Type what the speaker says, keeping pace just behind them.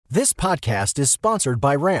This podcast is sponsored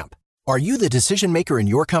by Ramp. Are you the decision maker in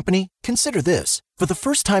your company? Consider this. For the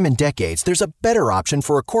first time in decades, there's a better option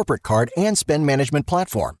for a corporate card and spend management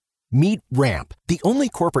platform. Meet Ramp, the only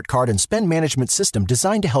corporate card and spend management system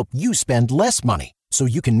designed to help you spend less money so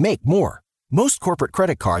you can make more. Most corporate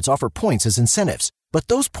credit cards offer points as incentives, but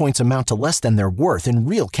those points amount to less than their worth in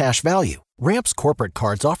real cash value. Ramp's corporate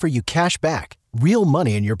cards offer you cash back, real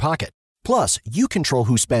money in your pocket. Plus, you control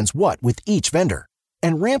who spends what with each vendor.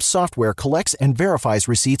 And Ramp software collects and verifies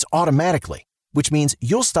receipts automatically, which means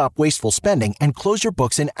you'll stop wasteful spending and close your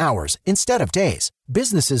books in hours instead of days.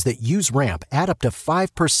 Businesses that use Ramp add up to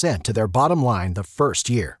 5% to their bottom line the first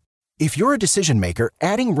year. If you're a decision maker,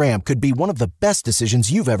 adding Ramp could be one of the best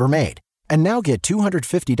decisions you've ever made. And now get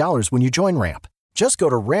 $250 when you join Ramp. Just go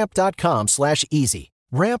to ramp.com/easy.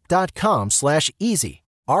 Ramp.com/easy.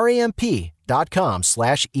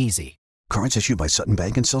 RAMP.com/easy. Cards issued by Sutton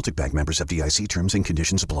Bank and Celtic Bank, members of FDIC. Terms and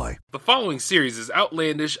conditions apply. The following series is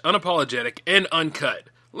outlandish, unapologetic, and uncut.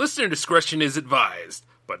 Listener discretion is advised,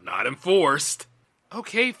 but not enforced.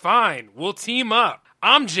 Okay, fine. We'll team up.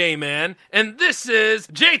 I'm J-Man, and this is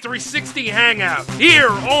J360 Hangout, here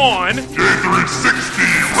on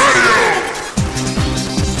J360 Radio!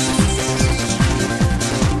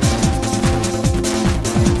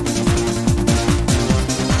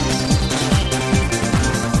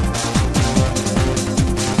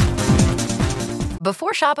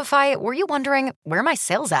 Before Shopify, were you wondering, where are my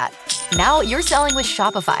sales at? Now you're selling with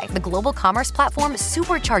Shopify, the global commerce platform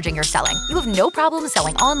supercharging your selling. You have no problem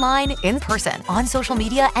selling online, in person, on social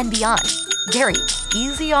media, and beyond. Gary,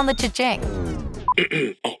 easy on the cha-ching.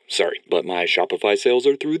 Oh, sorry, but my Shopify sales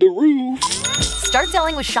are through the roof. Start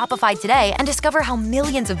selling with Shopify today and discover how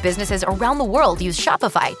millions of businesses around the world use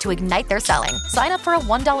Shopify to ignite their selling. Sign up for a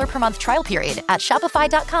 $1 per month trial period at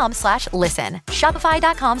shopify.com/listen.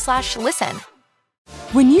 Shopify.com/listen.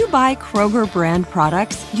 When you buy Kroger brand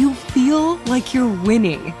products, you feel like you're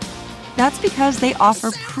winning. That's because they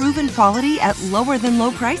offer proven quality at lower than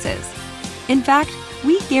low prices. In fact,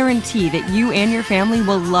 we guarantee that you and your family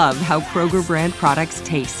will love how Kroger brand products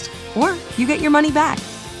taste, or you get your money back.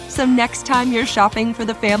 So next time you're shopping for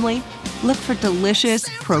the family, look for delicious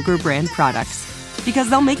Kroger brand products, because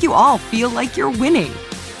they'll make you all feel like you're winning.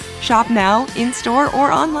 Shop now, in-store,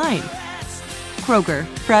 or online. Kroger,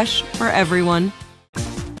 fresh for everyone.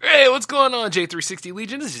 Hey, what's going on, J360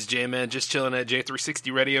 Legion? This is J-Man, just chilling at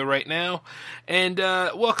J360 Radio right now. And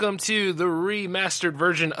welcome to the remastered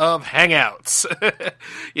version of Hangouts.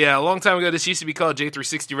 Yeah, a long time ago, this used to be called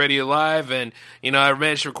J360 Radio Live, and, you know, I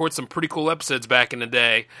managed to record some pretty cool episodes back in the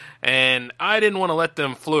day, and I didn't want to let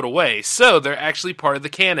them float away, so they're actually part of the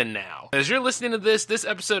canon now. As you're listening to this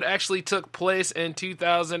episode actually took place in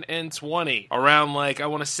 2020, around, like, I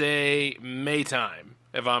want to say May time,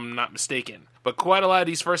 if I'm not mistaken. But quite a lot of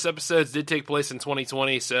these first episodes did take place in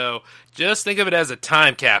 2020, so just think of it as a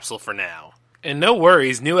time capsule for now. And no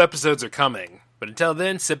worries, new episodes are coming. But until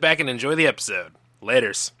then, sit back and enjoy the episode.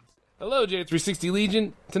 Laters. Hello, J360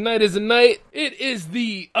 Legion. Tonight is the night. It is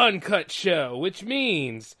the uncut show, which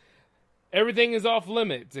means everything is off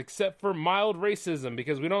limits except for mild racism,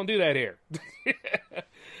 because we don't do that here.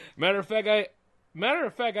 Matter of fact, I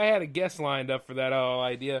had a guest lined up for that whole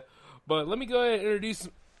idea. But let me go ahead and introduce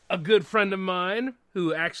a good friend of mine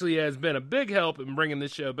who actually has been a big help in bringing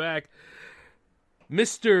this show back,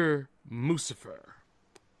 Mr. Mucifer.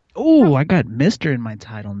 Oh, I got Mr. in my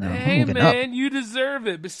title now. Hey, man, you deserve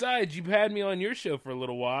it. Besides, you've had me on your show for a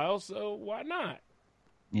little while, so why not?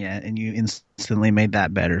 Yeah, and you instantly made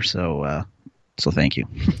that better, so thank you.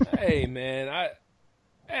 Hey, man,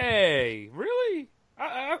 hey, really?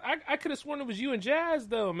 I could have sworn it was you and Jazz,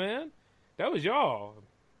 though, man. That was y'all.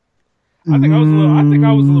 I think I was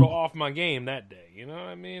a little off my game that day. You know what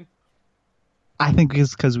I mean? I think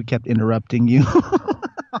it's because we kept interrupting you.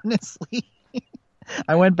 Honestly,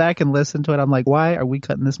 I went back and listened to it. I'm like, why are we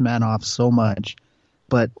cutting this man off so much?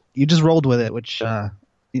 But you just rolled with it, which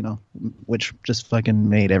just fucking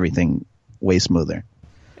made everything way smoother.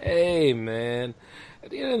 Hey, man.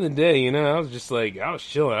 At the end of the day, you know, I was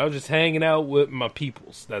chilling. I was just hanging out with my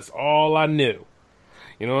peoples. That's all I knew.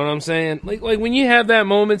 You know what I'm saying? Like when you have that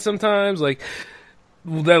moment sometimes, like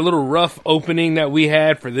that little rough opening that we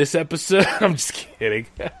had for this episode. I'm just kidding.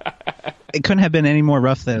 It couldn't have been any more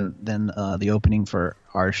rough than the opening for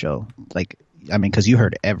our show. Like, I mean, because you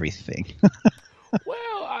heard everything.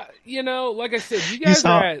 Well, like I said, you guys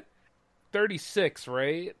are at 36,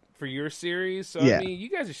 right, for your series. So yeah. I mean, you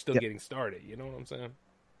guys are still getting started. You know what I'm saying?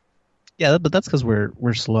 Yeah, but that's because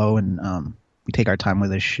we're slow and we take our time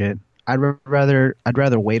with this shit. I'd rather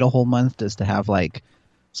wait a whole month just to have like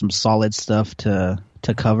some solid stuff to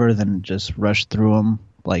cover than just rush through them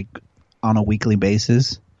like on a weekly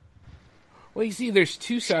basis. Well, you see, there's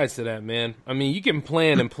two sides to that, man. I mean, you can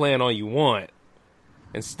plan and plan all you want,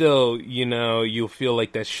 and still, you'll feel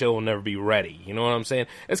like that show will never be ready. You know what I'm saying?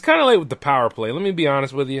 It's kind of like with the Power Play. Let me be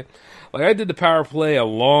honest with you. Like, I did the Power Play a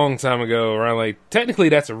long time ago, around, like, technically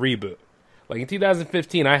that's a reboot. Like, in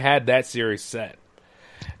 2015, I had that series set.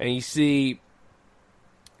 And you see,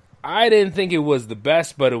 I didn't think it was the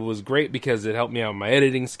best, but it was great because it helped me out with my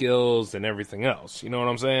editing skills and everything else. You know what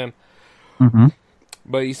I'm saying? Mm-hmm.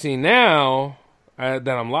 But you see, now that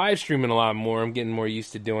I'm live streaming a lot more, I'm getting more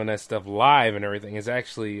used to doing that stuff live and everything. It's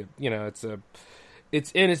actually, it's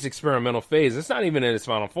in its experimental phase. It's not even in its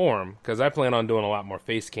final form, because I plan on doing a lot more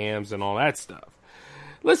face cams and all that stuff.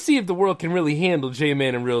 Let's see if the world can really handle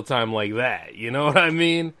J-Man in real time like that. You know what I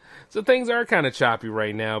mean? So things are kind of choppy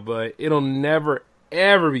right now, but it'll never,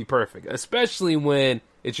 ever be perfect, especially when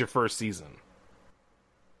it's your first season.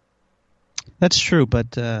 That's true,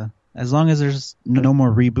 but as long as there's no more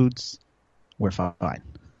reboots, we're fine.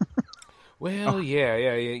 Well,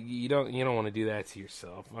 yeah. You don't want to do that to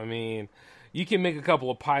yourself. I mean, you can make a couple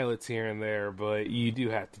of pilots here and there, but you do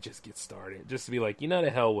have to just get started. Just to be like, to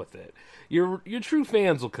hell with it. Your true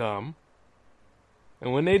fans will come,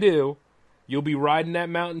 and when they do, you'll be riding that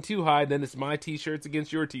mountain too high. Then it's my T-shirts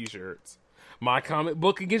against your T-shirts, my comic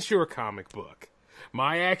book against your comic book,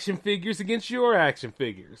 my action figures against your action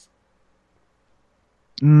figures.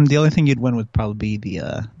 The only thing you'd win would probably be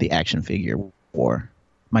the action figure war.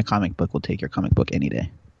 My comic book will take your comic book any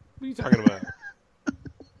day. What are you talking about?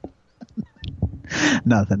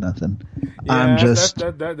 Nothing. Yeah, I'm just...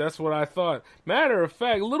 That's what I thought. Matter of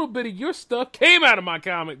fact, a little bit of your stuff came out of my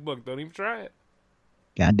comic book. Don't even try it.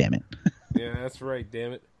 God damn it. Yeah, that's right,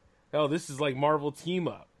 damn it. Hell, this is like Marvel Team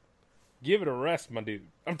Up. Give it a rest, my dude.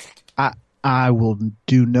 I will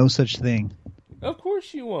do no such thing. Of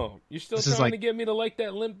course you won't. You're still trying to get me to like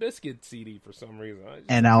that Limp Bizkit CD for some reason.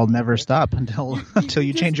 And I'll never stop until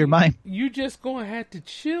you change your mind. You just gonna have to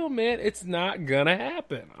chill, man. It's not gonna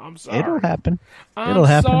happen. I'm sorry. It'll happen.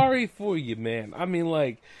 I'm sorry for you, man. I mean,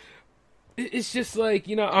 like, it's just like,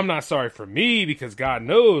 I'm not sorry for me, because God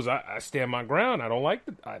knows I stand my ground.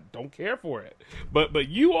 I don't care for it. But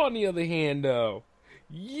you, on the other hand, though,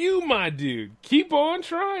 you, my dude, keep on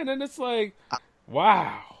trying, and it's like,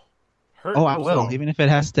 wow. I will, even if it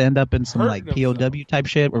has to end up in some like POW type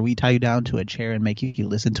shit where we tie you down to a chair and make you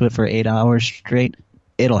listen to it for 8 hours straight.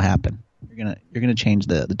 It'll happen. You're gonna change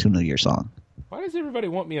the tune of your song. Why does everybody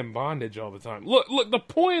want me in bondage all the time? Look. The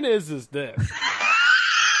point is this.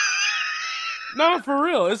 No, for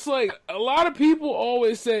real. It's like a lot of people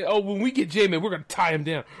always say, "Oh, when we get J-Man, we're gonna tie him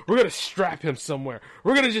down. We're gonna strap him somewhere.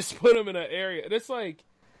 We're gonna just put him in an area." And it's like,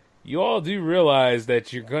 you all do realize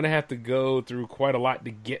that you're going to have to go through quite a lot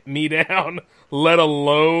to get me down, let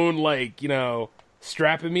alone, like,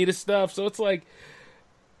 strapping me to stuff. So it's like,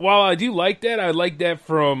 while I do like that, I like that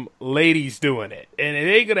from ladies doing it. And it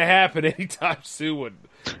ain't going to happen anytime soon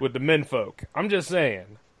with the men folk. I'm just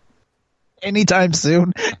saying. Anytime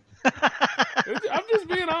soon? I'm just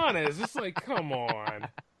being honest. It's like, come on.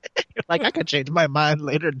 You're like, I could change my mind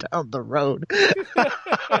later down the road.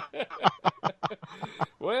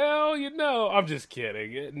 Well, I'm just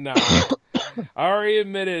kidding. Nah. I already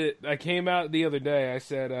admitted it. I came out the other day. I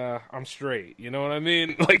said, I'm straight. You know what I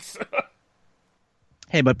mean? Like, so...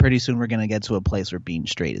 Hey, but pretty soon we're going to get to a place where being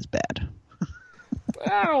straight is bad.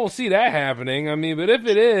 I don't see that happening. I mean, but if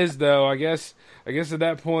it is, though, I guess at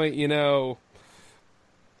that point, No,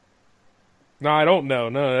 I don't know.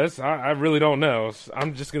 No, I really don't know.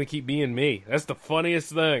 I'm just going to keep being me. That's the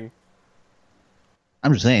funniest thing.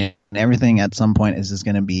 I'm just saying, everything at some point is just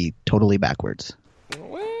going to be totally backwards.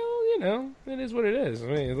 Well, it is what it is.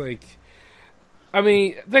 I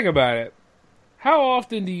mean, think about it. How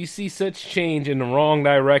often do you see such change in the wrong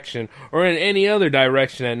direction or in any other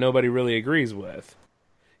direction that nobody really agrees with?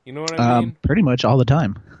 You know what I mean? Pretty much all the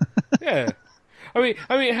time. Yeah. I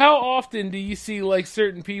mean, how often do you see like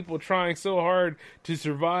certain people trying so hard to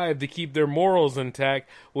survive to keep their morals intact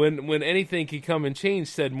when anything can come and change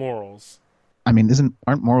said morals? I mean,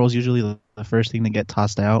 aren't morals usually the first thing to get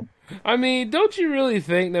tossed out? I mean, don't you really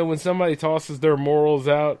think that when somebody tosses their morals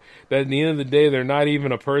out, that at the end of the day they're not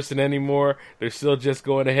even a person anymore? They're still just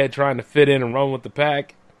going ahead trying to fit in and run with the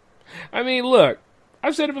pack? I mean, look,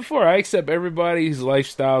 I've said it before. I accept everybody's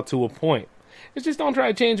lifestyle to a point. It's just don't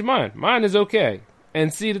try to change mine. Mine is okay.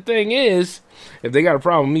 And see, the thing is, if they got a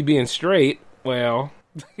problem with me being straight, well...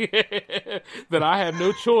 then I have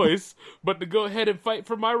no choice but to go ahead and fight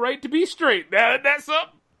for my right to be straight. Now that's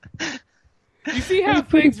up. You see how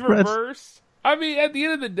things reverse? I mean, at the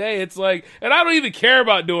end of the day, it's like, and I don't even care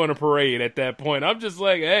about doing a parade at that point. I'm just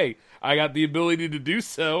like, hey, I got the ability to do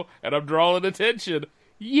so, and I'm drawing attention.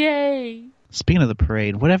 Yay! Speaking of the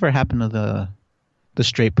parade, whatever happened to the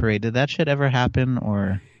straight parade? Did that shit ever happen,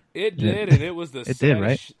 or? It did, and it was the it did,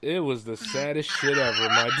 right? It was the saddest shit ever,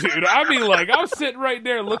 my dude. I mean, like, I'm sitting right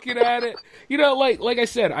there looking at it. You know, like I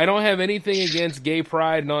said, I don't have anything against gay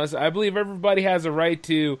pride and all this. I believe everybody has a right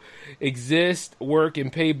to exist, work,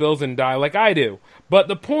 and pay bills and die like I do. But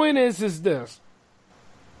the point is this.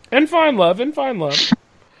 And find love.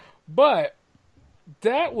 But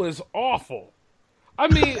that was awful. I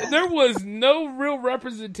mean, there was no real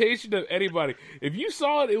representation of anybody. If you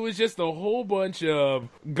saw it, it was just a whole bunch of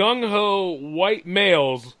gung-ho white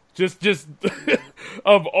males, just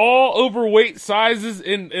of all overweight sizes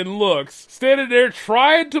and looks, standing there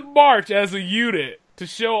trying to march as a unit to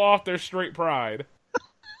show off their straight pride.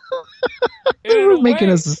 They were making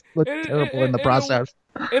us look terrible in the process.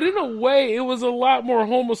 And in a way, it was a lot more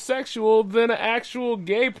homosexual than an actual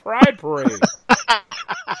gay pride parade.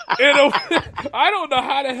 I don't know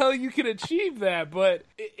how the hell you can achieve that, but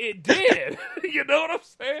it did. You know what I'm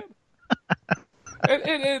saying?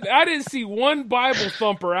 And I didn't see one Bible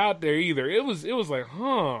thumper out there either. It was like,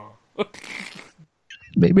 huh.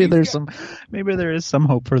 Maybe there is some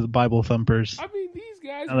hope for the Bible thumpers. I mean, these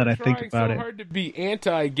guys now were that I think trying about so it. hard to be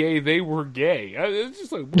anti-gay, they were gay. It's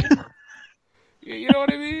just like, you know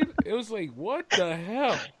what I mean? It was like, what the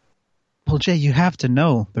hell? Well, Jay, you have to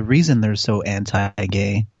know the reason they're so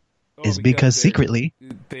anti-gay is because secretly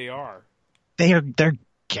they're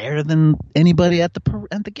gayer than anybody at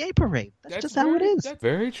the gay parade. That's just how it is. That's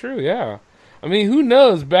very true. Yeah, I mean, who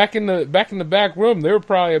knows? Back in the back room, they were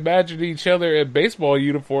probably imagining each other in baseball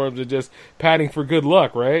uniforms and just patting for good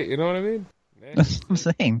luck, right? You know what I mean? That's what I'm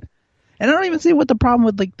saying. And I don't even see what the problem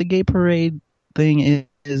with like the gay parade thing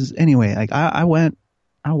is anyway. Like I went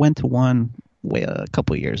to one a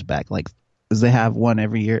couple of years back, like, because they have one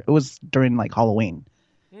every year. It was during like Halloween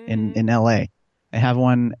in LA. They have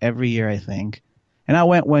one every year, I think. And I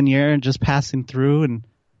went one year just passing through, and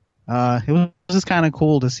it was just kind of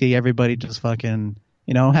cool to see everybody just fucking,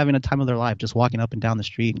 having a time of their life, just walking up and down the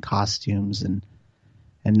street in costumes, and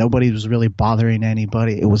nobody was really bothering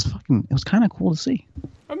anybody. It was kind of cool to see.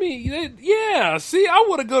 I mean, yeah. See, I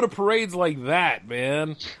want to go to parades like that,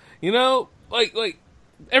 man. Like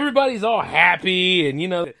everybody's all happy, and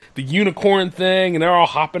the unicorn thing, and they're all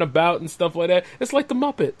hopping about and stuff like that. It's like the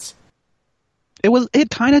Muppets. It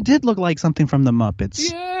kind of did look like something from the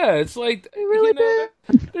Muppets. Yeah, it's like it really did.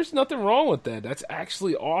 There's nothing wrong with that. That's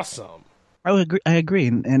actually awesome. I agree,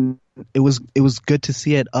 and it was good to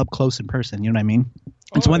see it up close in person. You know what I mean?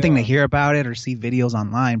 It's one thing to hear about it or see videos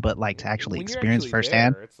online, but like to actually experience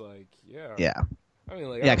firsthand. It's like, yeah. I mean,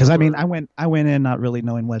 like, because I went in not really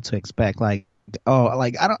knowing what to expect. Like,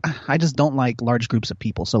 I just don't like large groups of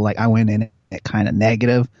people. So like, I went in it kind of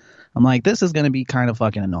negative. I'm like, this is gonna be kind of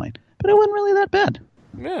fucking annoying, but it wasn't really that bad.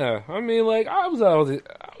 Yeah, I mean, like, I was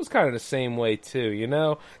kind of the same way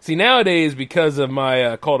too. See, nowadays, because of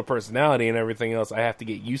my cult of personality and everything else, I have to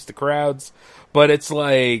get used to crowds. But it's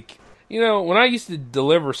like, when I used to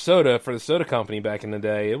deliver soda for the soda company back in the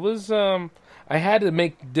day, it was I had to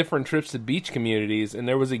make different trips to beach communities, and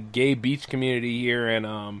there was a gay beach community here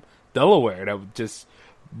in Delaware that just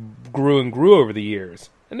grew and grew over the years,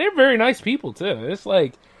 and they're very nice people too. It's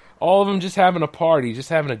like all of them just having a party, just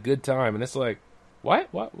having a good time, and it's like, why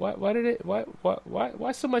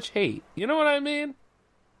so much hate? You know what I mean?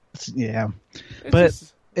 Yeah,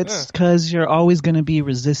 it's because you're always going to be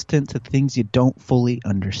resistant to things you don't fully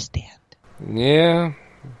understand. Yeah,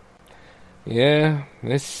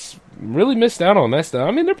 it's really missed out on that stuff.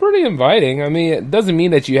 I mean, they're pretty inviting. I mean, it doesn't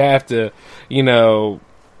mean that you have to,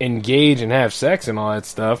 engage and have sex and all that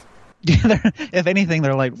stuff. If anything,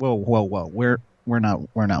 they're like, whoa, we're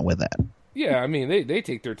not with that. Yeah, I mean, they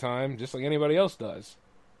take their time just like anybody else does.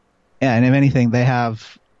 Yeah, and if anything, they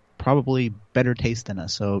have probably better taste than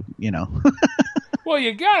us, so, Well,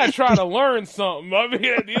 you gotta try to learn something. I mean,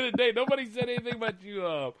 at the end of the day, nobody said anything about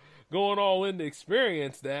you going all in to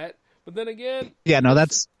experience that. But then again... Yeah, no,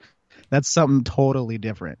 that's something totally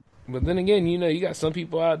different. But then again, you got some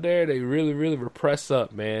people out there, they really, really repress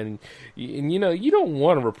up, man. And you don't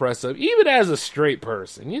want to repress up. Even as a straight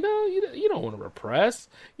person, you don't want to repress.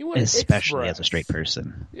 You want to especially express. As a straight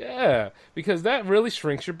person. Yeah, because that really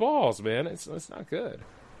shrinks your balls, man. It's not good.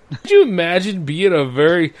 Could you imagine being a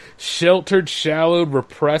very sheltered, shallowed,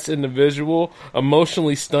 repressed individual,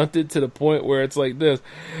 emotionally stunted to the point where it's like this?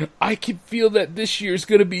 I can feel that this year's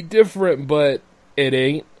going to be different, but it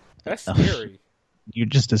ain't. That's scary. You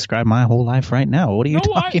just described my whole life right now. What are you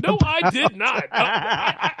talking about? No, I did not. No,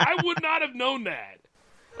 I would not have known that.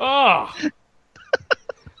 Oh.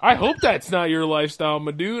 I hope that's not your lifestyle,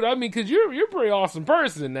 my dude. I mean, because you're a pretty awesome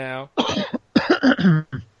person now.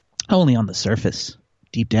 Only on the surface.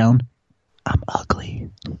 Deep down, I'm ugly.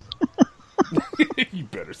 You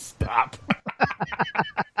better stop.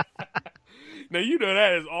 Now, you know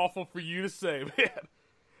that is awful for you to say, man.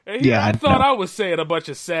 And Yeah, I thought know. I was saying a bunch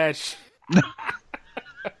of sad shit.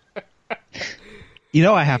 You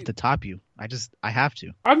know I have to top you. I have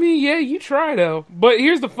to. I mean, yeah, you try, though. But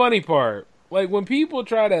here's the funny part. Like, when people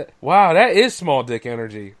try to... Wow, that is small dick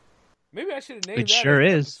energy. Maybe I should have named It that sure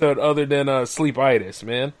as an is. episode other than sleepitis,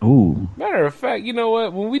 man. Ooh. Matter of fact, you know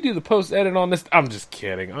what? When we do the post-edit on this... I'm just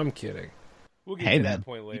kidding. I'm kidding. We'll get Hey, to man. that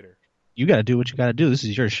point later. You got to do what you got to do. This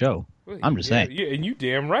is your show. Well, I'm just yeah, saying. Yeah, and you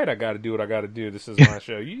damn right I got to do what I got to do. This is my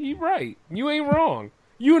show. You right. You ain't wrong.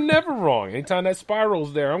 You're never wrong. Anytime that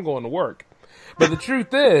spiral's there, I'm going to work. But the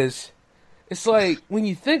truth is, it's like, when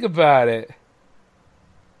you think about it,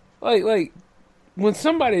 like when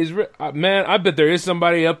somebody's... man, I bet there is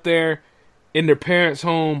somebody up there in their parents'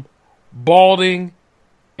 home balding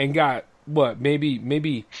and got, what,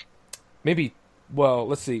 maybe, well,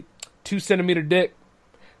 let's see, 2-centimeter dick,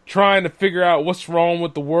 trying to figure out what's wrong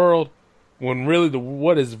with the world when really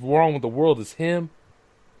what is wrong with the world is him.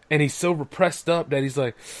 And he's so repressed up that he's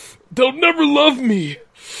like, they'll never love me.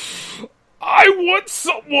 I want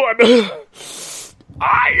someone.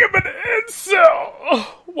 I am an incel.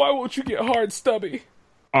 Why won't you get hard, Stubby?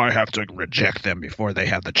 I have to reject them before they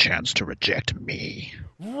have the chance to reject me.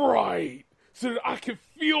 Right. So that I can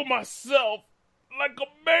feel myself like a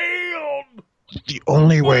man. The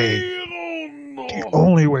only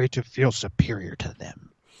way to feel superior to them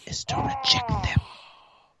is to reject them.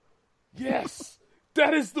 Yes,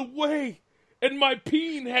 that is the way. And my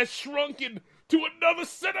peen has shrunken to another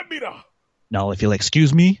centimeter. Now, if you'll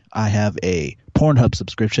excuse me, I have a Pornhub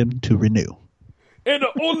subscription to renew. And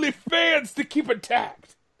OnlyFans to keep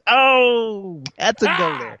intact. Oh, that's a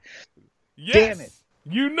go there. Yes, Damn it.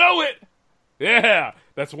 You know it. Yeah,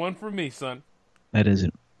 that's one for me, son. That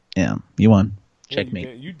isn't. Yeah, you won. Yeah,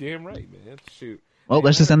 Checkmate. you damn right, man. Shoot. Well,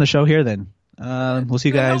 let's just end the show here then. We'll see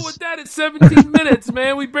you The hell guys. with that at 17 minutes,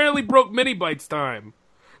 man. We barely broke mini bites time.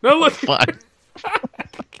 Now look. Fuck.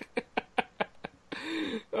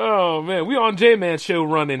 Oh man, we on J-Man show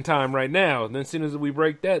running time right now. And then as soon as we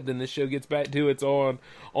break that, then the show gets back to its on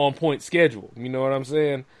point schedule. You know what I'm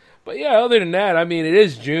saying? But yeah, other than that, I mean, it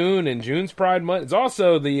is June, and June's Pride Month. It's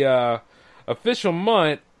also the official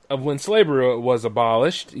month of when slavery was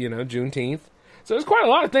abolished. You know, Juneteenth. So there's quite a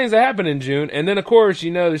lot of things that happen in June. And then, of course,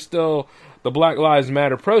 you know, there's still the Black Lives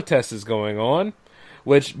Matter protests is going on.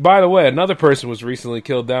 Which, by the way, another person was recently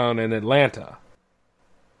killed down in Atlanta.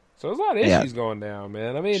 So there's a lot of issues going down,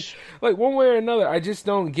 man. I mean, like, one way or another, I just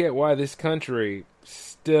don't get why this country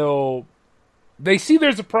still... They see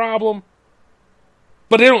there's a problem,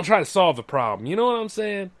 but they don't try to solve the problem. You know what I'm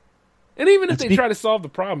saying? And even if they try to solve the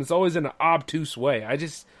problem, it's always in an obtuse way. I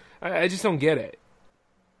just don't get it.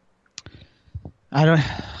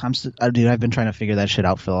 Dude, I've been trying to figure that shit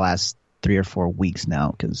out for the last 3 or 4 weeks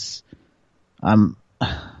now, because I'm...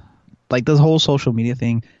 Like, this whole social media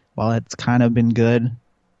thing, while it's kind of been good...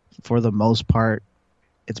 For the most part,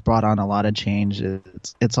 it's brought on a lot of change.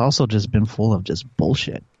 It's also just been full of just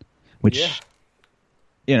bullshit, which,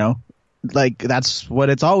 you know, like, that's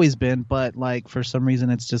what it's always been. But, like, for some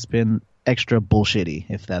reason, it's just been extra bullshitty,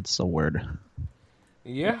 if that's a word.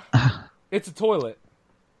 Yeah. It's a toilet.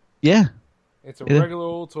 Yeah. It's a regular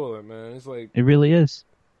old toilet, man. It's like... It really is.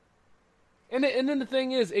 And then the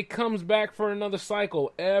thing is, it comes back for another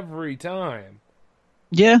cycle every time.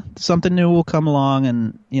 Yeah, something new will come along,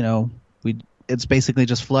 and, you know, it's basically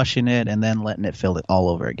just flushing it and then letting it fill it all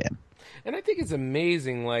over again. And I think it's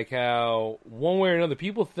amazing, like, how one way or another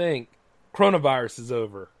people think coronavirus is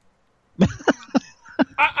over.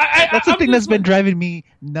 That's the thing that's been driving me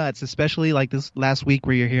nuts, especially like this last week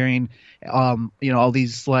where you're hearing, you know, all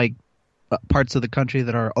these like parts of the country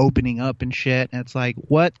that are opening up and shit, and it's like,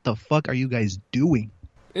 what the fuck are you guys doing?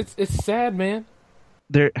 It's sad, man.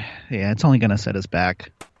 It's only gonna set us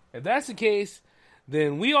back. If that's the case,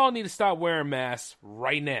 then we all need to stop wearing masks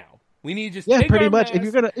right now. We need to just take pretty our much.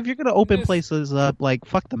 masks, If you're gonna open places up, like,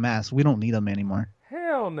 fuck the masks. We don't need them anymore.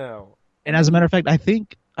 Hell no. And as a matter of fact, I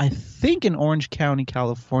think in Orange County,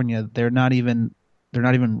 California, they're not even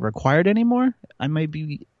required anymore. I might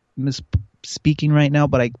be misspeaking right now,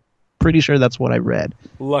 but I'm pretty sure that's what I read.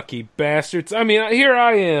 Lucky bastards. I mean, here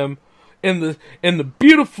I am in the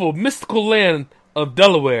beautiful mystical land of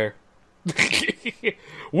Delaware,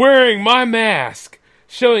 wearing my mask,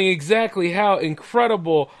 showing exactly how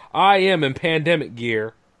incredible I am in pandemic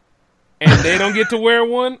gear. and they don't get to wear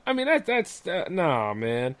one. I mean, that's nah,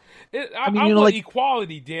 man. I want like,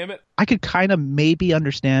 equality, damn it. I could kind of maybe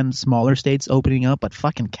understand smaller states opening up, but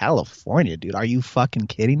fucking California, dude, are you fucking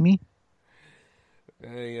kidding me?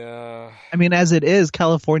 I mean, as it is,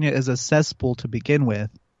 California is a cesspool to begin with.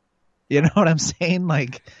 You know what I'm saying?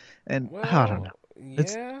 Like, and I don't know.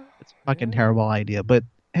 It's a fucking terrible idea. But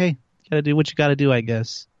hey, you gotta do what you gotta do, I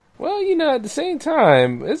guess. Well, you know, at the same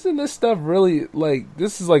time, isn't this stuff really like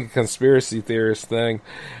this is like a conspiracy theorist thing?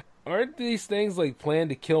 Aren't these things like planned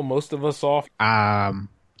to kill most of us off? I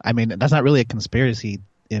mean, that's not really a conspiracy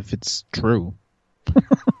if it's true.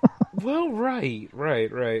 Well, right.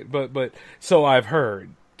 But so I've heard.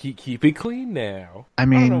 Keep it clean now. I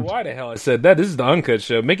mean, I don't know why the hell I said that. This is the Uncut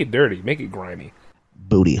Show. Make it dirty. Make it grimy.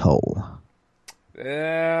 Booty hole.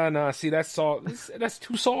 Yeah, nah. See, that's soft. That's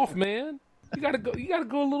too soft, man. You gotta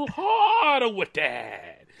go a little harder with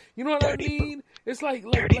that. You know what I mean? It's like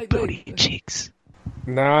booty cheeks.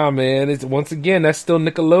 Nah, man. It's once again that's still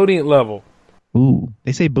Nickelodeon level. Ooh,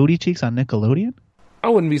 they say booty cheeks on Nickelodeon? I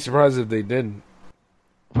wouldn't be surprised if they didn't.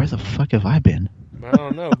 Where the fuck have I been? I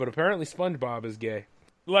don't know, but apparently SpongeBob is gay.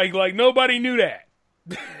 Like nobody knew that.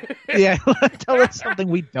 Yeah, tell us something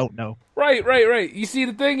we don't know. Right. You see,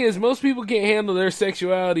 the thing is, most people can't handle their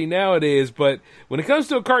sexuality nowadays, but when it comes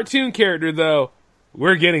to a cartoon character, though,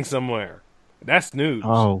 we're getting somewhere. That's news.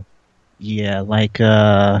 Oh, yeah, like,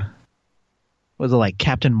 was it like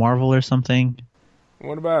Captain Marvel or something?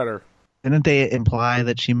 What about her? Didn't they imply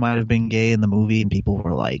that she might have been gay in the movie, and people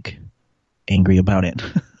were, like, angry about it?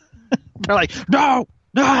 They're like, no,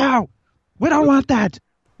 we don't want that.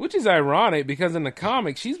 Which is ironic because in the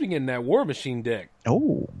comics she's been getting that War Machine dick.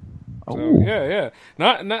 Oh, so, yeah.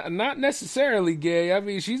 Not necessarily gay. I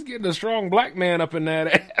mean, she's getting a strong black man up in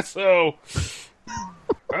that ass. So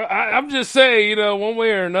I'm just saying, you know, one way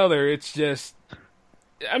or another, it's just.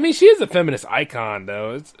 I mean, she is a feminist icon,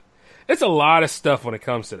 though. It's a lot of stuff when it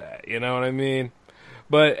comes to that. You know what I mean?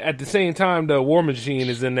 But at the same time, the War Machine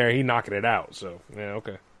is in there. He knocking it out. So yeah,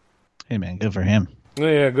 okay. Hey man, good for him.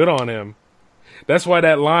 Yeah, good on him. That's why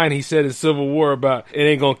that line he said in Civil War about it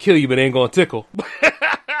ain't gonna kill you, but it ain't gonna tickle.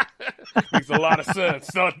 Makes a lot of sense,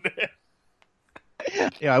 doesn't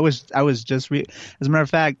it? Yeah, I was just as a matter of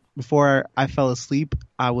fact, before I fell asleep,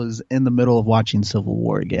 I was in the middle of watching Civil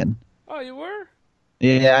War again. Oh, you were?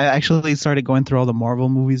 Yeah, I actually started going through all the Marvel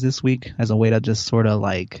movies this week as a way to just sort of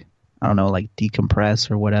like, I don't know, like decompress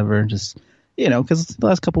or whatever. Just, you know, because the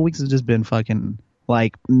last couple of weeks has just been fucking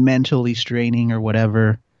like mentally straining or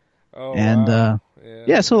whatever. Oh, and wow.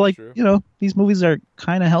 yeah, so like true. You know, these movies are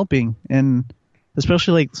kind of helping, and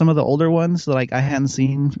especially like some of the older ones that like I hadn't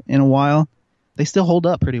seen in a while, they still hold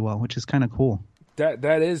up pretty well, which is kind of cool.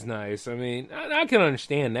 That is nice. I mean, I can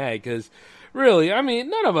understand that because really, I mean,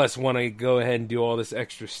 none of us want to go ahead and do all this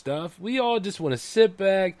extra stuff. We all just want to sit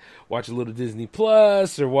back, watch a little Disney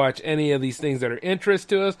Plus, or watch any of these things that are interest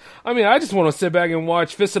to us. I mean, I just want to sit back and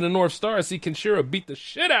watch Fist of the North Star, see Kenshiro beat the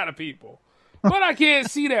shit out of people. But I can't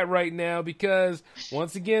see that right now because,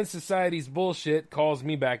 once again, society's bullshit calls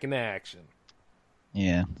me back into action.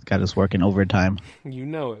 Yeah, got us working overtime. You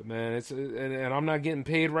know it, man. And I'm not getting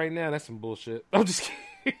paid right now. That's some bullshit. I'm just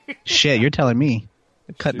kidding. Shit, you're telling me.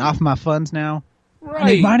 You're cutting off my funds now? Right.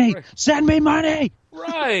 I need money. Right. Send me money.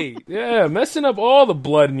 Right. Yeah, messing up all the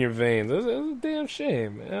blood in your veins. That's a damn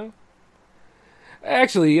shame, man.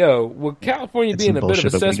 Actually, with California being a bit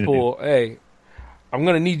of a cesspool, hey, I'm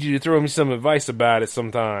going to need you to throw me some advice about it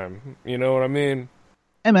sometime. You know what I mean?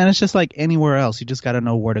 Hey, man, it's just like anywhere else. You just got to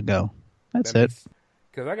know where to go. That's it.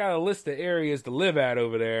 Because I got a list of areas to live at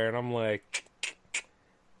over there, and I'm like,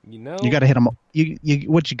 you know? You got to hit them.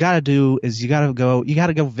 What you got to do is you got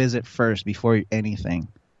to go visit first before anything.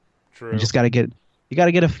 True. You just got to get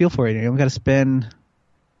a feel for it. You got to spend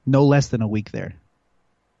no less than a week there.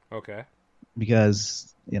 Okay.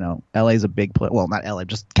 Because, LA is a big place. Well, not LA,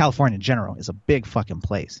 just California in general is a big fucking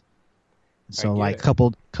place. So like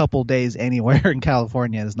couple days anywhere in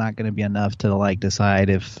California is not going to be enough to like decide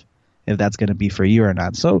if that's going to be for you or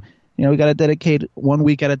not. So, we got to dedicate 1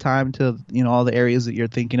 week at a time to, all the areas that you're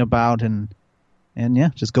thinking about and yeah,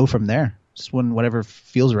 just go from there. Just whatever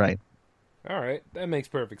feels right. All right. That makes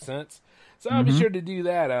perfect sense. So I'll be sure to do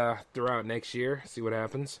that throughout next year, see what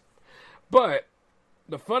happens. But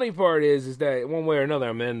the funny part is that one way or another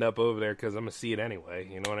I'm going to end up over there because I'm going to see it anyway.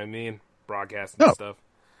 You know what I mean? Broadcasting and stuff.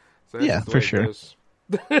 So yeah, for sure.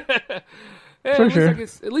 For sure.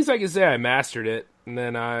 At least I can say I mastered it. And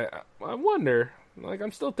then I wonder, like,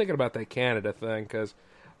 I'm still thinking about that Canada thing because,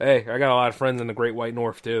 hey, I got a lot of friends in the Great White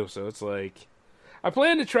North too. So it's like, I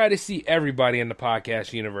plan to try to see everybody in the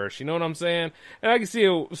podcast universe. You know what I'm saying? And I can see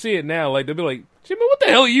it now. Like, they'll be like, Jimmy, what the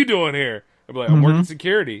hell are you doing here? I'll be like, I'm working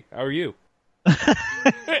security. How are you?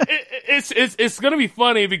 It's going to be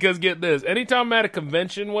funny because, get this, anytime I'm at a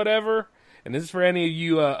convention, whatever, and this is for any of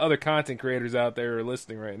you other content creators out there who are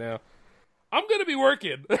listening right now, I'm going to be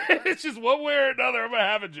working. It's just one way or another, I'm going to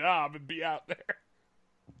have a job and be out there.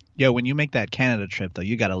 Yo, when you make that Canada trip, though,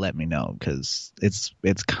 you got to let me know, because it's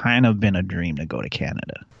kind of been a dream to go to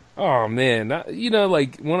Canada. Oh, man.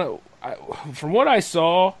 Like, from what I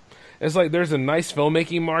saw, it's like there's a nice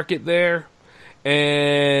filmmaking market there,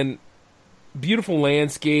 and beautiful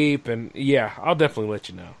landscape, and yeah, I'll definitely let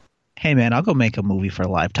you know. Hey, man, I'll go make a movie for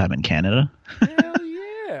Lifetime in Canada. Hell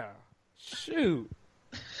yeah. Shoot.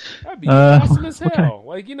 That'd be awesome as hell.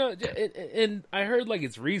 Okay. Like, and I heard, like,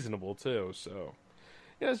 it's reasonable, too, so...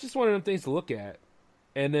 Yeah, it's just one of them things to look at.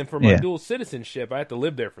 And then for my dual citizenship, I have to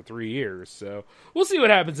live there for 3 years. So we'll see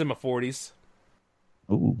what happens in my 40s.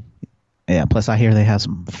 Ooh. Yeah, plus I hear they have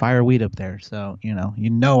some fire weed up there. So, you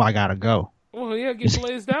know I got to go. Well, yeah, get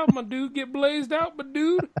blazed out, my dude. Get blazed out, my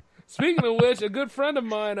dude. Speaking of which, a good friend of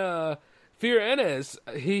mine, Fear Enes,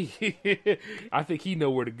 I think he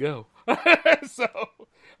know where to go. So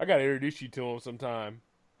I got to introduce you to him sometime.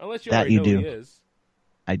 Unless you already know who he is.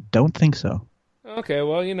 I don't think so. Okay,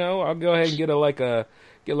 well, I'll go ahead and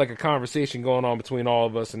get a conversation going on between all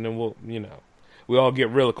of us, and then we all get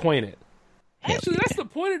real acquainted. Actually, that's the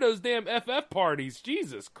point of those damn FF parties.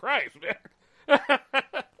 Jesus Christ, man.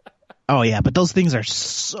 Oh yeah, but those things are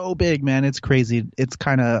so big, man. It's crazy. It's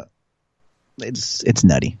kind of, it's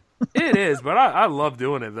nutty. It is, but I love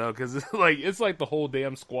doing it though, because it's like the whole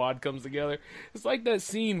damn squad comes together. It's like that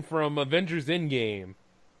scene from Avengers Endgame.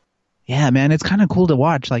 Yeah, man, it's kind of cool to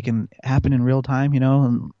watch, like, and happen in real time,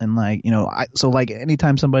 and like, so like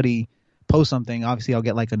anytime somebody posts something, obviously I'll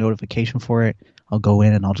get like a notification for it. I'll go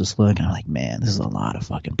in and I'll just look, and I'm like, man, this is a lot of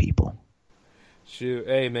fucking people. Shoot,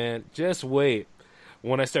 hey man, just wait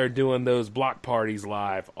when I start doing those block parties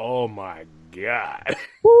live. Oh my god.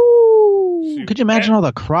 Woo! Shoot, could you imagine all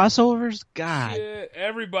the crossovers? God, shit,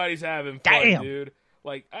 everybody's having fun, damn, dude.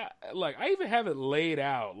 Like I even have it laid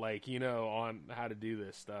out, like, on how to do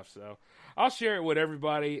this stuff. So I'll share it with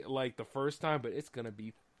everybody, like, the first time, but it's gonna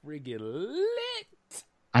be friggin' lit.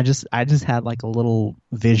 I just had like a little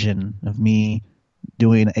vision of me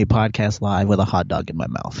doing a podcast live with a hot dog in my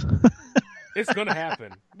mouth. It's gonna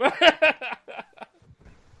happen.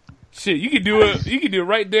 Shit, you can do it. You can do it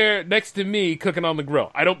right there next to me cooking on the grill.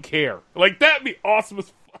 I don't care. Like, that'd be awesome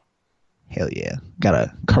as fuck. Hell yeah! Got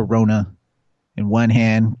a Corona in one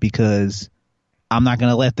hand, because I'm not going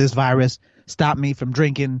to let this virus stop me from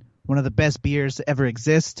drinking one of the best beers to ever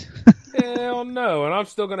exist. Hell no, and I'm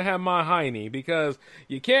still going to have my Heine, because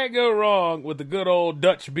you can't go wrong with the good old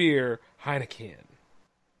Dutch beer, Heineken.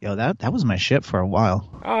 Yo, that was my shit for a while.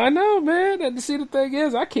 I know, man, and see, the thing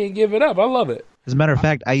is, I can't give it up. I love it. As a matter of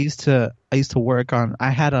fact, I used to work on,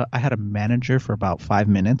 I had a manager for about 5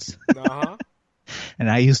 minutes. Uh-huh.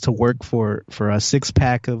 And I used to work for a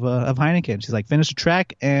 6-pack of Heineken. She's like, finish a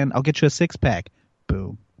track and I'll get you a 6-pack.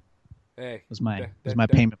 Boom. Hey, it was my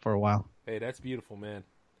payment for a while. Hey, that's beautiful, man.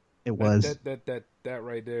 It was. That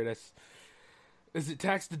right there. Is it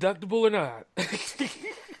tax deductible or not?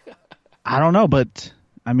 I don't know, but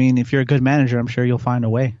I mean, if you're a good manager, I'm sure you'll find a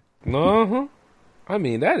way. Uh-huh. I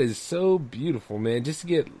mean, that is so beautiful, man. Just to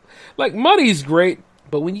get, like, money's great,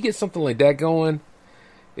 but when you get something like that going,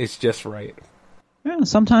 it's just right. Yeah,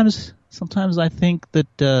 sometimes I think that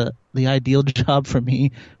the ideal job for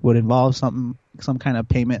me would involve some kind of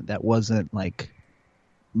payment that wasn't like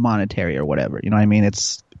monetary or whatever. You know what I mean?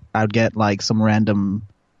 I'd get like some random,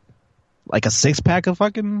 like a 6-pack of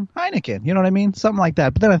fucking Heineken. You know what I mean? Something like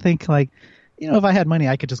that. But then I think, like, if I had money,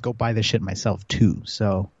 I could just go buy this shit myself too.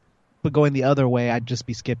 So, but going the other way, I'd just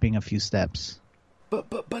be skipping a few steps. But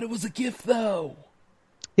it was a gift though.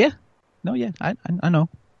 Yeah. No. Yeah. I know.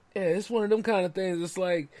 Yeah, it's one of them kind of things. It's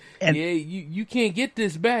like, you can't get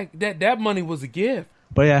this back. That money was a gift.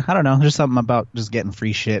 But yeah, I don't know. There's something about just getting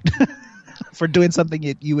free shit for doing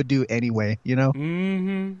something you would do anyway,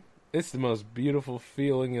 Mm-hmm. It's the most beautiful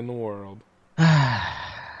feeling in the world.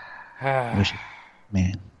 I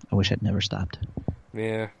wish I'd never stopped.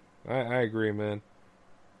 Yeah, I agree, man.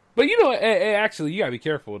 But actually, you gotta be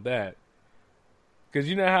careful with that, because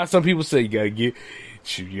you know how some people say you gotta give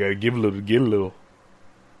a little to get a little.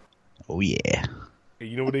 Oh yeah.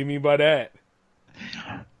 You know what they mean by that?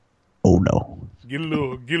 Oh no. Get a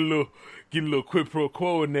little quid pro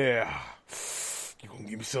quo in there. You gonna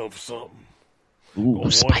give me something for something? Ooh,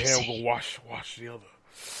 on spicy. one hand, I'm gonna wash the other.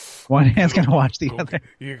 One hand's gonna watch the other.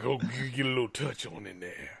 You go get a little touch on in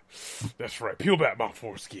there. That's right. Peel back my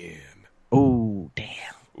foreskin. Oh,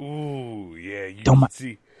 damn. Ooh, yeah. You Don't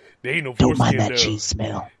see, there ain't no Don't foreskin mind that though. cheese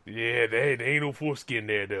smell. Yeah, there ain't no foreskin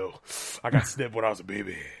there though. I got snipped when I was a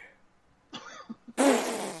baby.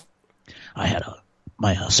 I had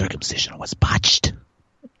my circumcision was botched.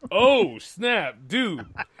 Oh snap, dude!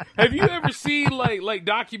 Have you ever seen like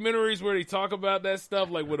documentaries where they talk about that stuff,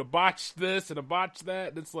 like with a botch this and a botch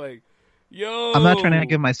that? It's like, yo, I'm not trying to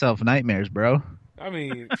give myself nightmares, bro. I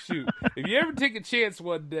mean, shoot. If you ever take a chance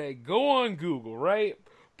one day, go on Google, right?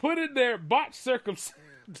 Put in there botch circumcision.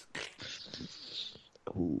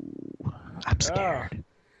 Ooh, I'm scared.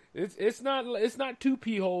 It's not 2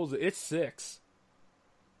 pee holes. It's 6.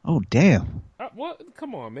 Oh damn. What?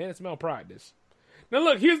 Come on, man. It's malpractice. Now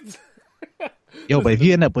look, here's. Yo, but if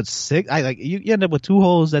you end up with 6, you end up with 2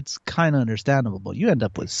 holes. That's kind of understandable. But you end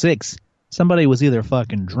up with 6. Somebody was either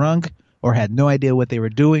fucking drunk or had no idea what they were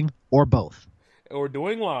doing, or both. Or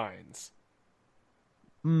doing lines.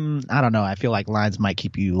 I don't know. I feel like lines might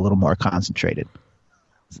keep you a little more concentrated.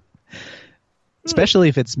 Especially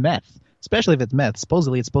if it's meth.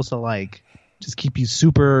 Supposedly it's supposed to like just keep you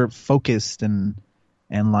super focused and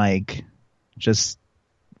like just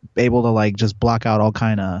able to like just block out all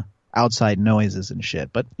kind of outside noises and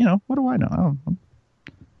shit. But you know, what do I know? I'm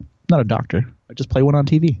not a doctor. I just play one on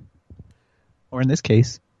TV, or in this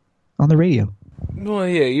case, on the radio. Well,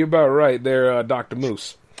 yeah, you're about right there, Dr.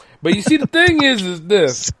 Moose. But you see, the thing is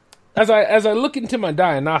this: as I look into my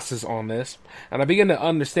diagnosis on this, and I begin to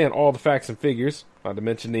understand all the facts and figures, not to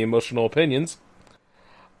mention the emotional opinions,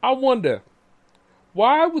 I wonder,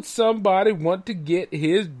 why would somebody want to get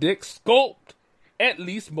his dick sculpted at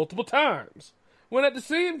least multiple times, when at the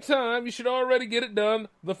same time you should already get it done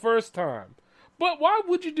the first time? But why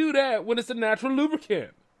would you do that when it's a natural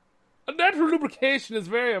lubricant? A natural lubrication is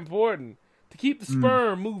very important to keep the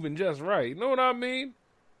sperm moving just right. You know what I mean?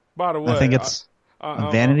 By the way, I think it's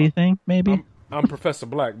a vanity thing, maybe? I'm Professor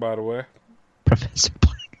Black, by the way. Professor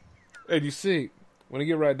Black. And you see, when you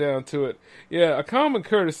get right down to it, yeah, a common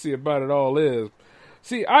courtesy about it all is,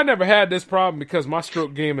 see, I never had this problem because my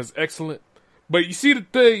stroke game is excellent. But you see, the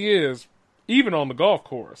thing is, even on the golf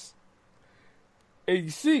course, and you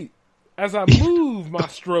see, as I move my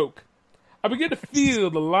stroke, I begin to feel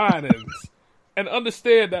the linings and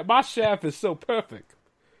understand that my shaft is so perfect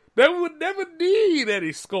that I would never need any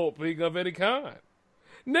sculpting of any kind.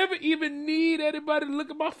 Never even need anybody to look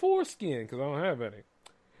at my foreskin, because I don't have any.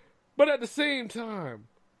 But at the same time,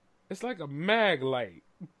 it's like a mag light.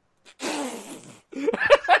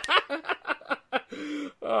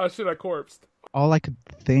 Oh, shit, I corpsed. All I could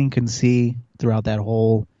think and see throughout that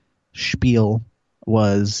whole spiel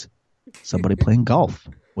was somebody playing golf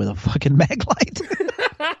with a fucking mag light.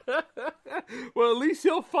 Well, at least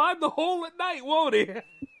he'll find the hole at night, won't he?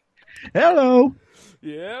 Hello.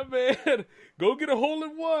 Yeah, man. Go get a hole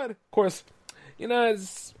in one. Of course, you know,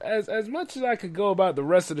 as much as I could go about the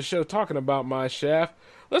rest of the show talking about my shaft,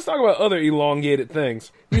 let's talk about other elongated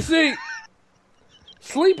things. You see,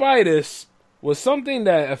 sleepitis was something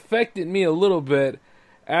that affected me a little bit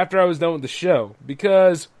after I was done with the show.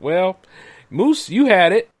 Because, well, Moose, you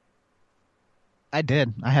had it. I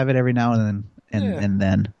did. I have it every now and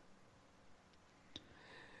then.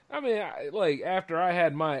 I mean, like, after I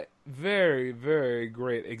had my very, very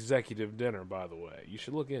great executive dinner, by the way. You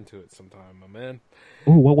should look into it sometime, my man.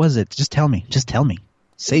 Ooh, what was it? Just tell me.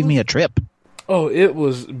 Save me a trip. Oh, it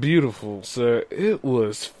was beautiful, sir. It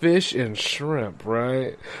was fish and shrimp,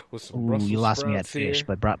 right? With some Brussels you lost me at sprouts here. fish,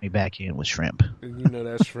 but brought me back in with shrimp. And you know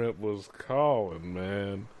that shrimp was calling,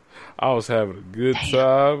 man. I was having a good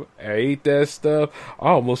time. I ate that stuff. I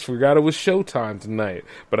almost forgot it was showtime tonight,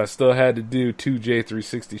 but I still had to do 2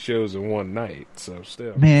 J360 shows in one night, so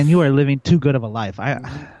still. Man, you are living too good of a life.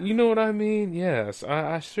 You know what I mean? Yes,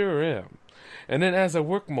 I sure am. And then as I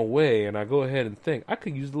work my way and I go ahead and think, I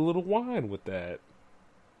could use a little wine with that.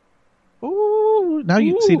 Ooh, now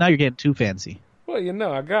you're getting too fancy. Well, you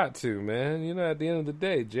know, I got to, man. You know, at the end of the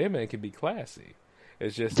day, J-Man can be classy.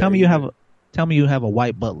 It's just Tell me you have a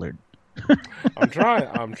white butler. I'm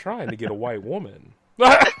trying to get a white woman.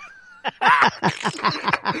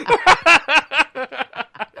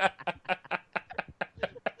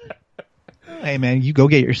 Hey, man, you go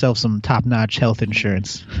get yourself some top-notch health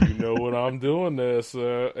insurance. You know what I'm doing there,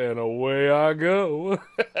 sir, and away I go.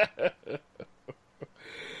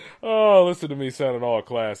 Oh, listen to me sounding all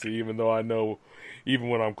classy, even though I know even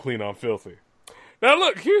when I'm clean, I'm filthy. Now,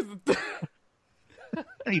 look, here's the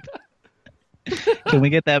thing. Can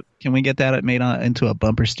we get that made into a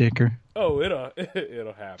bumper sticker? Oh,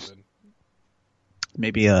 it'll happen.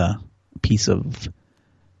 Maybe a piece of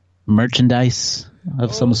merchandise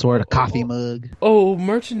of some sort, a coffee mug. Oh,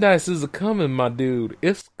 merchandise is a coming, my dude.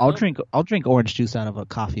 I'll drink orange juice out of a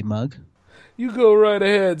coffee mug. You go right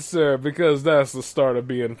ahead, sir, because that's the start of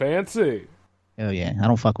being fancy. Oh yeah, I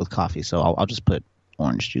don't fuck with coffee, so I'll just put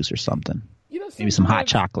orange juice or something. Maybe some hot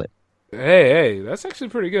chocolate. Hey, that's actually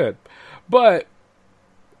pretty good. But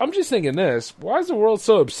I'm just thinking this: why is the world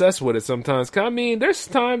so obsessed with it sometimes? 'Cause I mean, there's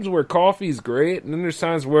times where coffee's great, and then there's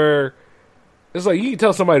times where it's like you can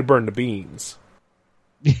tell somebody to burn the beans.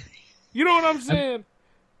 You know what I'm saying?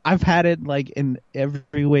 I've had it like in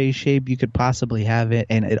every way, shape you could possibly have it,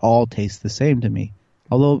 and it all tastes the same to me.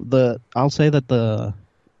 Although I'll say that the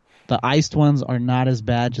iced ones are not as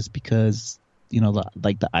bad, just because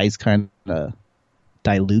the ice kind of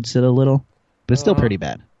dilutes it a little, but it's still pretty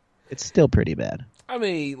bad. It's still pretty bad. I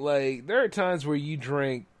mean, like there are times where you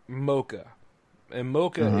drink mocha, and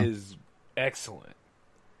mocha is excellent.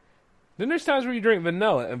 Then there's times where you drink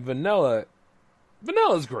vanilla, and vanilla's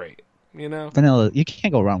great. You know, vanilla, you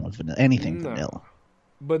can't go wrong with vanilla. Anything vanilla.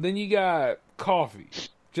 But then you got coffee,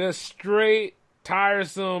 just straight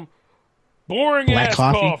tiresome, boring ass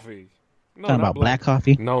coffee. No, talking about black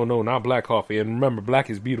coffee? No, not black coffee. And remember, black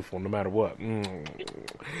is beautiful no matter what. I'm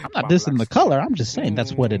not dissing the color. I'm just saying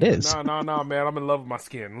that's what it is. No, man. I'm in love with my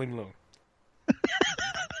skin. Leave me alone.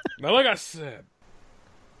 Now, like I said,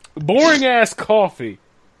 boring ass coffee.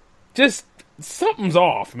 Just something's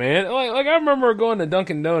off, man. Like I remember going to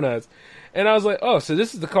Dunkin' Donuts, and I was like, oh, so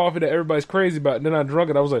this is the coffee that everybody's crazy about. And then I drunk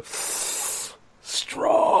it. I was like,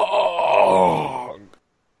 strong.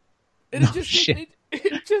 And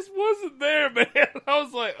it just wasn't there, man. I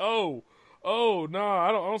was like, oh, no,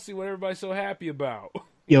 I don't see what everybody's so happy about.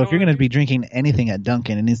 If you're gonna be drinking anything at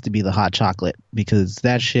Dunkin', it needs to be the hot chocolate, because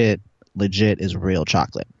that shit legit is real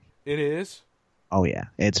chocolate. It is? Oh yeah,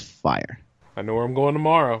 it's fire. I know where I'm going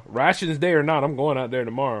tomorrow. Rations day or not, I'm going out there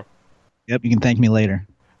tomorrow. Yep, you can thank me later.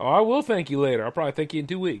 Oh, I will thank you later. I'll probably thank you in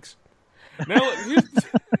 2 weeks. Now,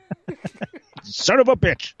 son of a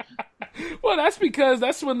bitch. Well, that's because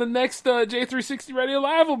that's when the next J360 Radio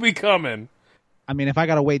Live will be coming. I mean, if I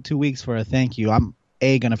gotta wait 2 weeks for a thank you, I'm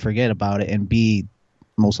A, gonna forget about it, and B,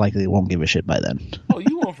 most likely won't give a shit by then. Oh,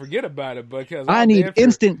 you won't forget about it because I need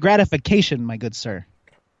instant gratification, my good sir.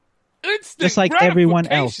 Just like everyone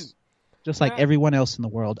else. Just like everyone else in the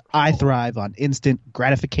world, I thrive on instant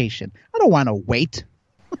gratification. I don't want to wait.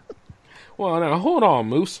 Well, now, hold on,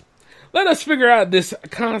 Moose. Let us figure out this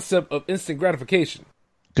concept of instant gratification.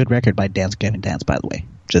 Good record by Dance Gavin Dance, by the way.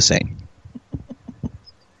 Just saying.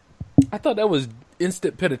 I thought that was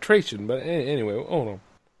instant penetration, but anyway, hold on.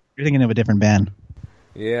 You're thinking of a different band.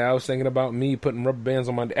 Yeah, I was thinking about me putting rubber bands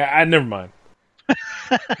on my... never mind.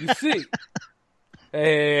 You see?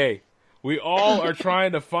 Hey. We all are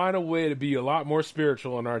trying to find a way to be a lot more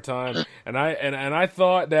spiritual in our time, and I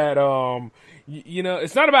thought that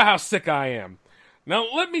it's not about how sick I am. Now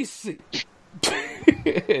let me see.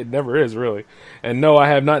 It never is really, and no, I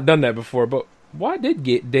have not done that before. But why did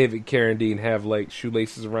David Carradine have like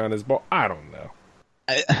shoelaces around his ball? I don't know.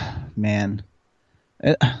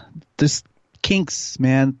 This kinks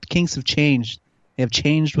have changed. They have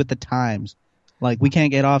changed with the times. Like we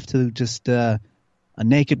can't get off to just. A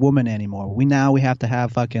naked woman anymore. We have to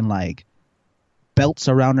have fucking like belts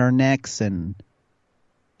around our necks and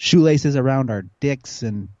shoelaces around our dicks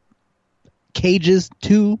and cages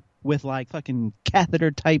too, with like fucking catheter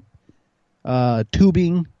type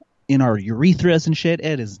tubing in our urethras and shit.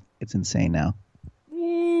 It's insane now.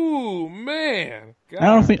 Ooh, man. God. I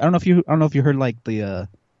don't know if you heard like the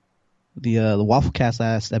Wafflecast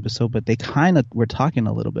last episode, but they kind of were talking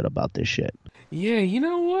a little bit about this shit. Yeah, you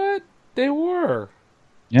know what? They were.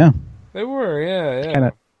 Yeah. They were, yeah. Kind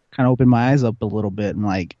of opened my eyes up a little bit and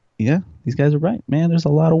like, yeah, these guys are right, man. There's a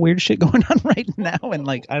lot of weird shit going on right now, and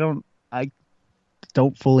like I don't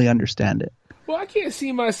fully understand it. Well, I can't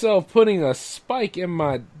see myself putting a spike in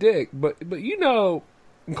my dick, but you know,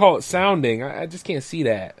 and call it sounding. I just can't see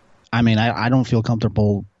that. I mean, I don't feel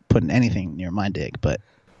comfortable putting anything near my dick, but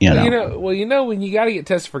you know, when you got to get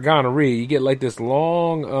tested for gonorrhea, you get like this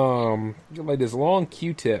long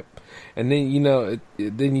Q-tip. And then,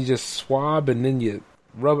 then you just swab and then you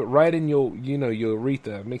rub it right in your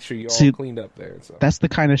urethra. Make sure you're all cleaned up there. So. That's the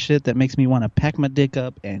kind of shit that makes me want to pack my dick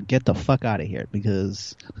up and get the fuck out of here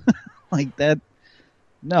because like that,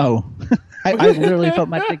 no. I literally felt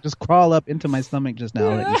my dick just crawl up into my stomach just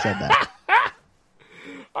now that you said that.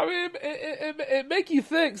 I mean, it make you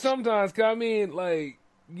think sometimes. 'Cause I mean, like,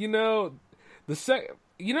 I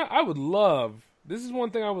would love, this is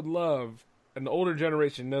one thing I would love, and the older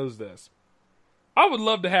generation knows this. I would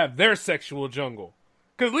love to have their sexual jungle.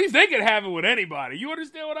 Because at least they could have it with anybody. You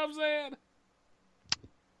understand what I'm saying?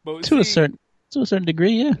 But to a certain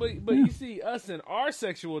degree, yeah. But you see, us in our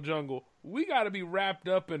sexual jungle, we got to be wrapped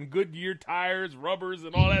up in Goodyear tires, rubbers,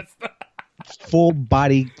 and all that stuff. Full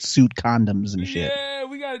body suit condoms and shit. Yeah,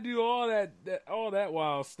 we got to do all that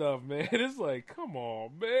wild stuff, man. It's like, come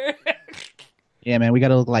on, man. Yeah, man, we got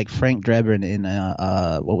to look like Frank Drebin in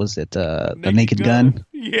what was it? The Naked Gun.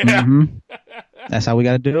 Yeah. Mm-hmm. That's how we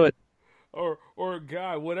got to do it. Or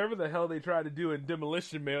God, whatever the hell they tried to do in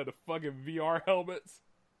Demolition Man, the fucking VR helmets.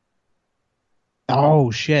 Oh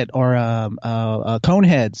shit! Or cone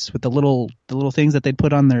heads with the little things that they'd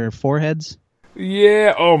put on their foreheads.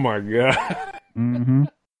 Yeah. Oh my God. Mm-hmm.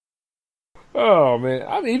 Oh man.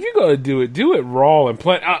 I mean, if you're gonna do it raw and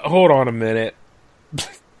plain. Hold on a minute.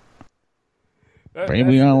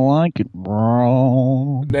 Baby, I like it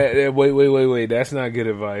raw. Wait. That's not good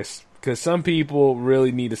advice. Because some people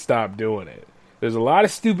really need to stop doing it. There's a lot of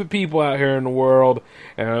stupid people out here in the world,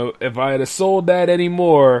 and if I had sold that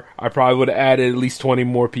anymore, I probably would have added at least 20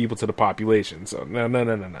 more people to the population. So no.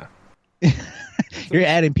 You're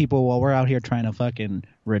adding people while we're out here trying to fucking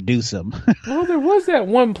reduce them. Well, there was that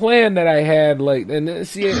one plan that I had, and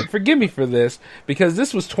see, forgive me for this, because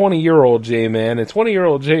this was 20-year-old J-Man, and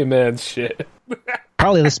 20-year-old J-Man's shit.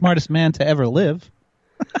 Probably the smartest man to ever live.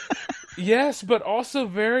 Yes, but also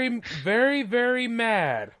very, very, very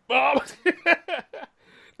mad.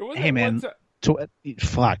 Hey, man.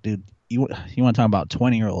 Fuck, dude. You want to talk about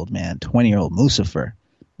 20-year-old man? 20-year-old Lucifer.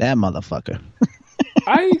 That motherfucker.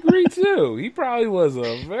 I agree, too. He probably was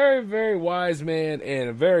a very, very wise man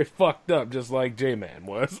and very fucked up, just like J-Man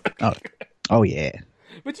was. Oh yeah.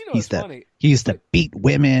 But you know what's funny? He used to beat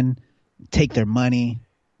women, take their money,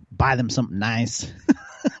 buy them something nice.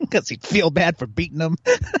 Because he'd feel bad for beating them.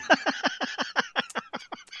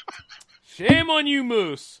 Shame on you,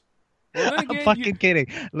 Moose. Well, I'm fucking kidding.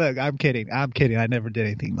 Look, I'm kidding. I never did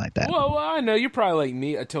anything like that. Well, I know. You're probably like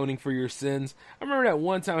me, atoning for your sins. I remember that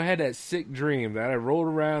one time I had that sick dream that I rolled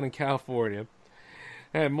around in California.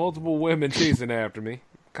 I had multiple women chasing after me.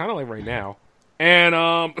 Kind of like right now. And,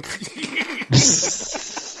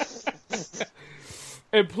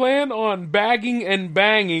 and planned on bagging and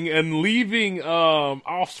banging and leaving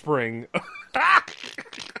offspring.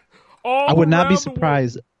 I would not be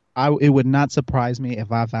surprised. It would not surprise me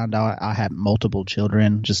if I found out I had multiple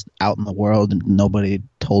children just out in the world and nobody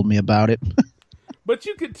told me about it. But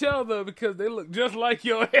you could tell, though, because they look just like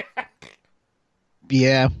your head.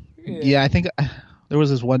 Yeah, I think there was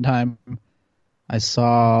this one time I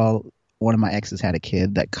saw one of my exes had a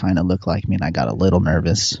kid that kind of looked like me, and I got a little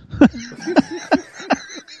nervous.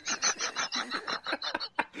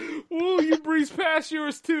 Ooh, you breezed past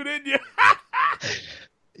yours too, didn't you?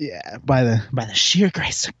 Yeah, by the sheer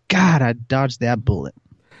grace of God, I dodged that bullet.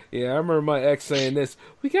 Yeah, I remember my ex saying this.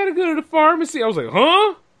 We gotta go to the pharmacy. I was like,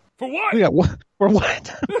 huh? For what? For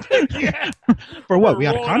what? Yeah. For what? We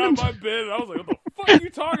out of condoms? condoms? My bed. I was like, what the fuck are you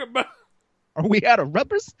talking about? Are we out of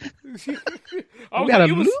rubbers? I was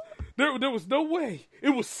like, there was no way. It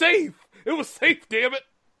was safe. It was safe, damn it.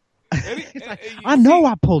 I know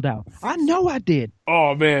I pulled out. I know I did.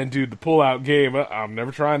 Oh man, dude, the pull-out game. I'm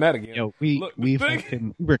never trying that again. Yo,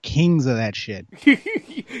 we're kings of that shit.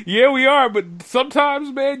 Yeah, we are. But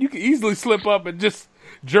sometimes, man, you can easily slip up and just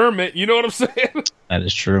germ it. You know what I'm saying? That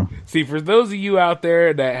is true. See, for those of you out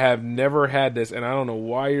there that have never had this, and I don't know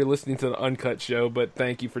why you're listening to the Uncut Show, but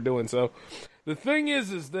thank you for doing so. The thing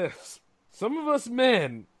is this: some of us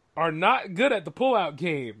men are not good at the pull-out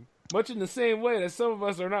game. Much in the same way that some of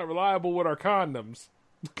us are not reliable with our condoms.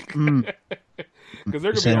 Because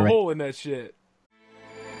there could be a hole in that shit.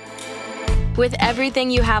 With everything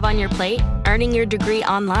you have on your plate, earning your degree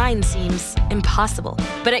online seems impossible.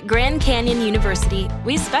 But at Grand Canyon University,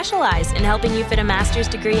 we specialize in helping you fit a master's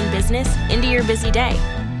degree in business into your busy day.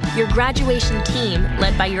 Your graduation team,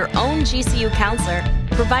 led by your own GCU counselor,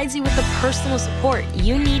 provides you with the personal support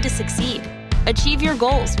you need to succeed. Achieve your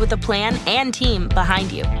goals with a plan and team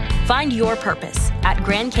behind you. Find your purpose at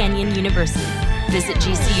Grand Canyon University. Visit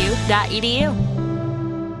gcu.edu.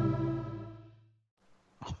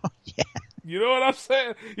 Oh, yeah. You know what I'm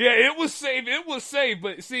saying? Yeah, it was safe. It was safe.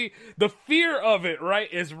 But see, the fear of it,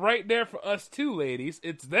 right, is right there for us too, ladies.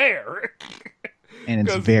 It's there. And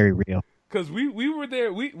it's very real. Because we were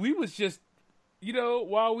there. We was just,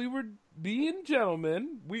 while we were being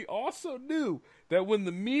gentlemen, we also knew that when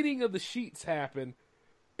the meeting of the sheets happened,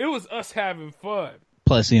 it was us having fun.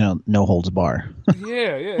 Plus, no holds bar.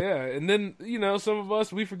 Yeah. And then, some of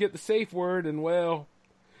us, we forget the safe word, and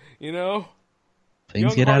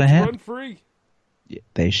things get out of hand. Run free. Yeah,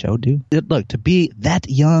 they sure do. Look, to be that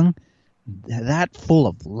young, that full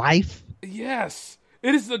of life. Yes.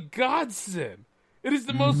 It is a godsend. It is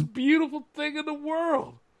the most beautiful thing in the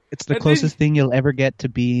world. It's the closest thing you'll ever get to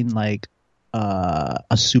being like a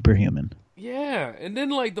superhuman. Yeah, and then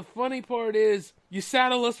like the funny part is you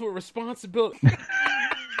saddle us with responsibility.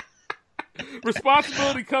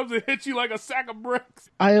 Responsibility comes and hits you like a sack of bricks.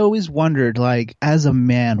 I always wondered, like, as a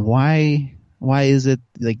man, why is it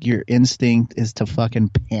like your instinct is to fucking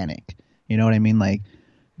panic? You know what I mean? Like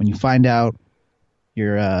when you find out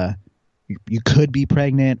you're you could be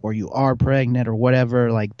pregnant or you are pregnant or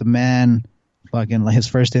whatever, like the man fucking his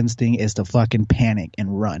first instinct is to fucking panic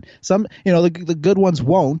and run. Some, you know, the good ones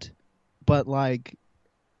won't, but like,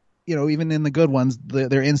 you know, even in the good ones,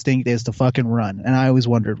 their instinct is to fucking run. And I always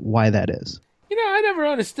wondered why that is. You know, I never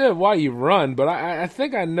understood why you run, but I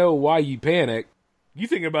think I know why you panic. You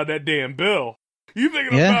thinking about that damn bill. You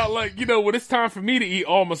thinking about, like, you know, when it's time for me to eat,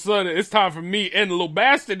 all of a sudden it's time for me and the little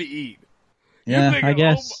bastard to eat. Yeah, thinking, I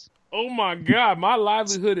guess. Oh my God, my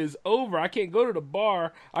livelihood is over. I can't go to the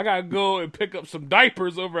bar. I gotta go and pick up some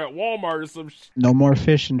diapers over at Walmart or some shit. No more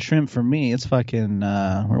fish and shrimp for me. It's fucking,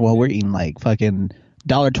 we're eating like fucking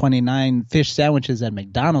 $1.29 fish sandwiches at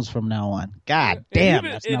McDonald's from now on. God damn,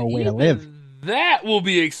 that's no way to live. That will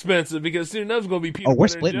be expensive because soon enough going to be people. Oh, we're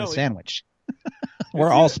splitting the sandwich.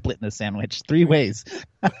 We're all splitting the sandwich 3 ways.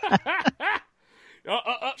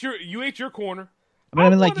 Sure, you ate your corner. I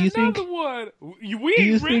mean, like, do you think we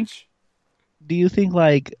ain't rich? Do you think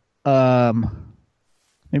like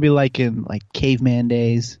maybe like in like caveman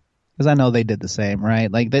days? Because I know they did the same, right?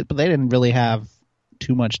 Like, but they didn't really have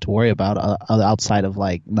too much to worry about outside of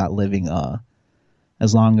like not living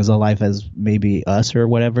as long as a life as maybe us or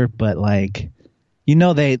whatever. But like, you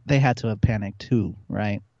know, they had to have panicked too,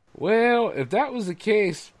 right? Well, if that was the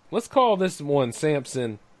case, let's call this one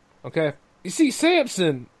Samson. Okay, you see,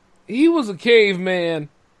 Samson, he was a caveman,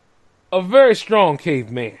 a very strong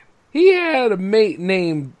caveman. He had a mate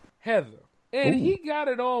named Heather, and he got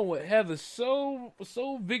it on with Heather so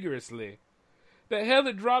vigorously that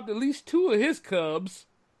Heather dropped at least 2 of his cubs.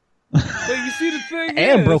 But you see, the thing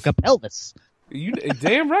and broke a pelvis. You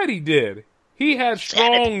damn right he did. He had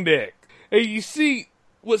strong dick. And you see,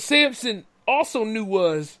 what Samson also knew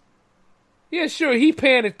was, yeah, sure, he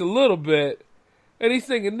panicked a little bit, and he's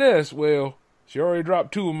thinking this, well, she already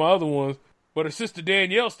dropped 2 of my other ones, but her sister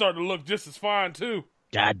Danielle started to look just as fine, too.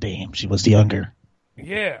 God damn, she was younger.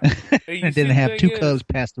 Yeah. And didn't have 2 cubs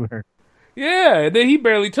pass through her. Yeah, and then he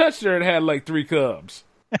barely touched her and had like 3 cubs.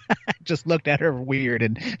 Just looked at her weird,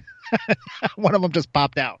 and one of them just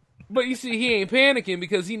popped out. But you see, he ain't panicking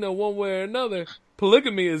because he know one way or another,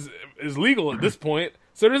 polygamy is legal at this point,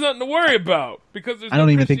 so there's nothing to worry about because there's no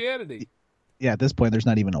Christianity. Yeah, at this point, there's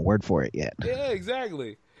not even a word for it yet. Yeah,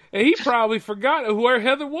 exactly. And he probably forgot where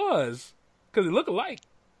Heather was because they look alike.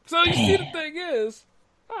 So you see, the thing is,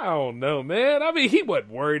 I don't know, man. I mean, he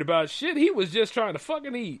wasn't worried about shit. He was just trying to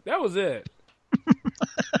fucking eat. That was it.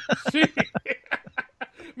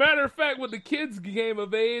 Matter of fact, when the kids came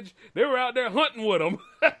of age, they were out there hunting with them.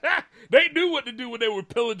 They knew what to do when they were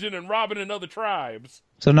pillaging and robbing in other tribes.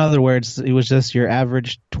 So in other words, it was just your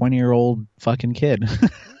average 20-year-old fucking kid.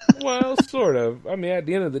 Well, sort of. I mean, at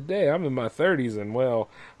the end of the day, I'm in my 30s, and, well,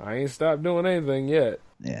 I ain't stopped doing anything yet.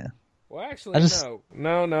 Yeah. Well, actually,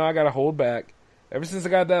 no, I got to hold back. Ever since I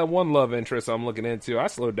got that one love interest I'm looking into, I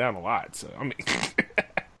slowed down a lot. So I mean,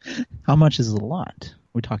 how much is a lot?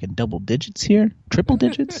 We're talking double digits here, triple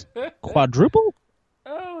digits, quadruple.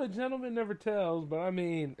 Oh, a gentleman never tells, but I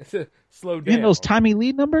mean, slow down. You know those Tommy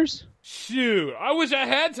Lee numbers? Shoot, I wish I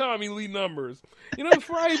had Tommy Lee numbers. You know,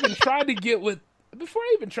 before I even tried to get with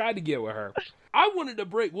her, I wanted to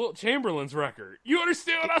break Wilt Chamberlain's record. You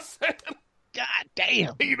understand what I'm saying? God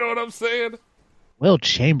damn. You know what I'm saying? Wilt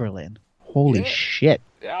Chamberlain. Holy shit.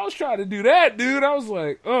 Yeah, I was trying to do that, dude. I was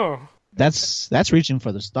like, oh. That's reaching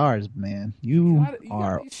for the stars, man. You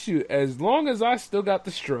are. Shoot, as long as I still got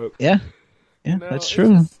the stroke. Yeah. Yeah, you know, that's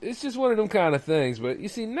true. It's just one of them kind of things. But you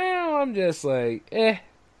see, now I'm just like,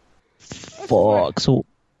 Fuck. So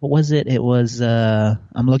what was it? It was, I'm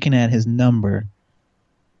looking at his number.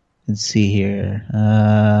 Let's see here.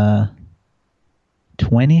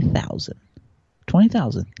 20,000.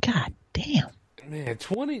 20,000. God damn. Man,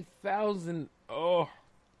 20,000. Oh.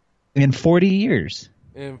 In 40 years.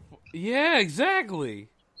 Yeah, exactly.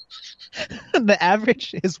 The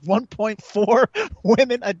average is 1.4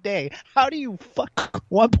 women a day. How do you fuck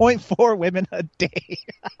 1.4 women a day?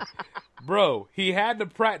 Bro, he had to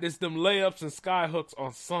practice them layups and sky hooks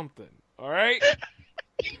on something. All right?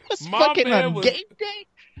 My man was game day?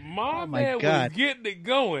 My man was getting it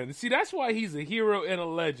going. See, that's why he's a hero and a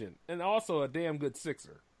legend, and also a damn good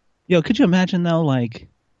Sixer. Yo, could you imagine, though, like,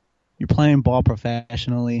 you're playing ball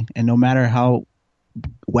professionally, and no matter how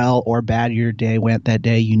well or bad your day went that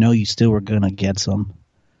day, you know you still were going to get some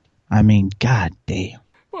I mean, god damn.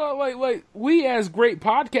 Well, like we as great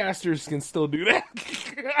podcasters can still do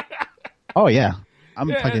that. Oh yeah, I'm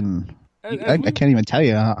fucking. I can't even tell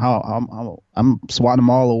you how I'm swatting them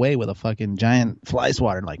all away with a fucking giant fly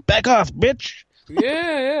swatter. Like, back off, bitch.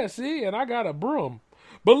 Yeah. See, and I got a broom.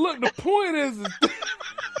 But look, the point is.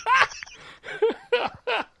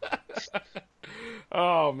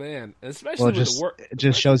 Oh man, especially with the work. It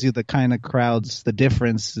just shows you the kind of crowds, the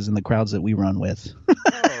differences in the crowds that we run with.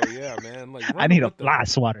 Oh yeah, man. Like, I need a fly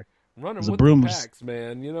swatter. Running with the packs,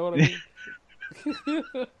 man. You know what I mean?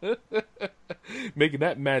 Making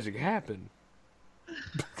that magic happen.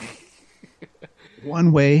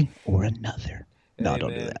 One way or another. No,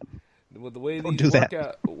 don't do that. With the way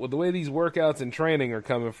these workouts and training are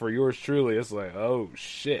coming for yours truly, it's like, oh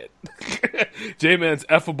shit. J-Man's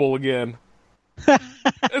effable again.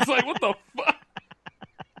 It's like, what the fuck?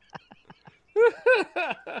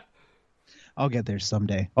 I'll get there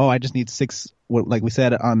someday. Oh, I just need 6. Like we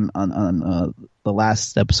said on the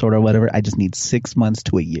last episode or whatever. I just need 6 months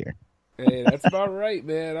to a year. Hey, that's about right,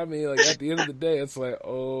 man. I mean, like at the end of the day, it's like,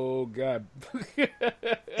 oh god.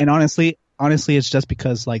 And honestly, it's just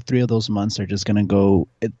because like 3 of those months are just gonna go.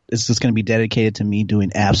 It's just gonna be dedicated to me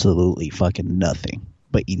doing absolutely fucking nothing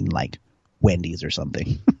but eating like Wendy's or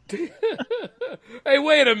something. Hey,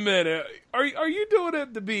 wait a minute. Are you doing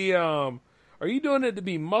it to be Are you doing it to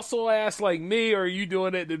be muscle ass like me, or are you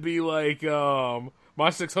doing it to be like my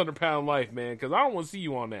 600-pound life, man? Because I don't want to see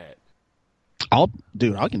you on that. I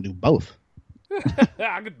can do both.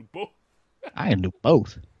 I can do both. I can do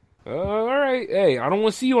both. All right. Hey, I don't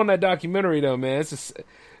want to see you on that documentary though, man. It's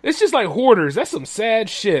just like Hoarders. That's some sad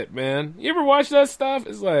shit, man. You ever watch that stuff?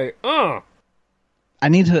 It's like, I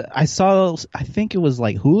think it was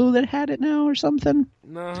like Hulu that had it now or something.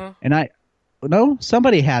 Uh-huh. And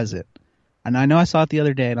somebody has it. And I know I saw it the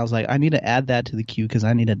other day, and I was like, I need to add that to the queue because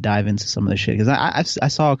I need to dive into some of the shit. Because I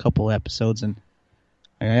saw a couple episodes, and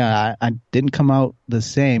I didn't come out the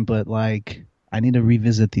same, but like I need to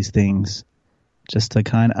revisit these things just to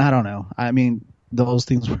kind of, I don't know. I mean, those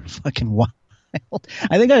things were fucking wild.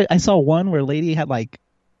 I think I saw one where a lady had like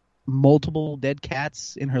multiple dead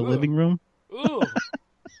cats in her living room. Ooh.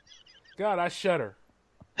 God, I shudder.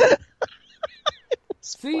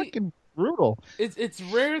 It's fucking brutal. It's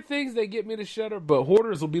rare things that get me to shudder, but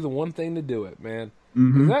Hoarders will be the one thing to do it, man.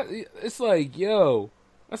 Mm-hmm. It's like, yo,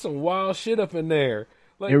 that's some wild shit up in there.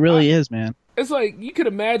 Like, it really is, man. It's like you could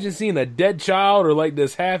imagine seeing a dead child or like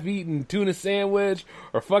this half-eaten tuna sandwich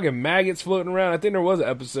or fucking maggots floating around. I think there was an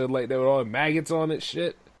episode like that with all the maggots on it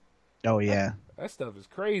shit. Oh, yeah. That stuff is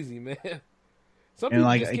crazy, man. Some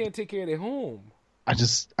people just can't take care of their home.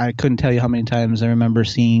 I couldn't tell you how many times I remember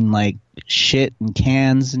seeing like shit and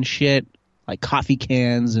cans and shit, like coffee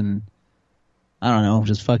cans and I don't know,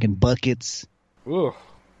 just fucking buckets. Ugh.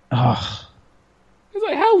 Oh. It's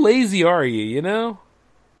like, how lazy are you, you know?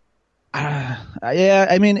 Yeah,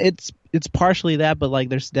 I mean it's partially that, but like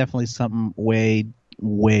there's definitely something way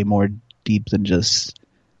more deep than just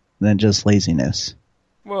laziness.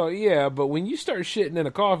 Well, yeah, but when you start shitting in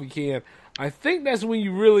a coffee can, I think that's when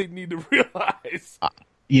you really need to realize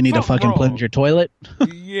you need to fucking wrong. plunge your toilet.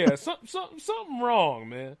 Yeah, something wrong,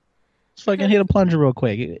 man. Just fucking hit a plunger real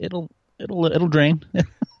quick. It'll drain.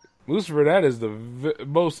 Lucifer, that is the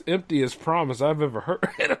most emptiest promise I've ever heard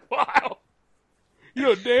in a while. You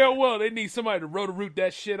know damn well they need somebody to roto-root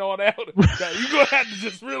that shit all out. Now, you're going to have to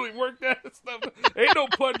just really work that stuff. Ain't no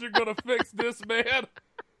plunger going to fix this, man.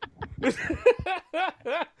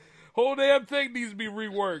 Whole damn thing needs to be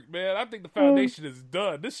reworked, man. I think the foundation is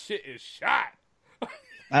done. This shit is shot.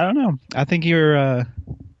 I don't know. I think you're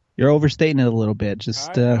overstating it a little bit.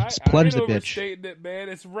 Just plunge the bitch. Overstating it, man.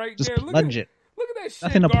 It's right just there. Plunge it. Look at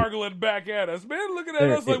that shit gargling back at us, man. Looking at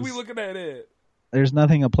us like we looking at it. There's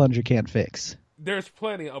nothing a plunger can't fix. There's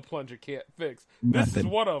plenty a plunger can't fix. Nothing. This is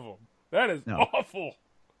one of them. That is awful.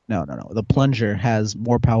 No. The plunger has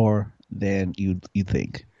more power than you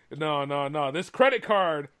think. No. This credit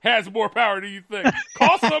card has more power than you think.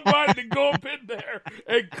 Call somebody to go up in there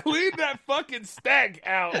and clean that fucking stack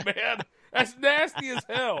out, man. That's nasty as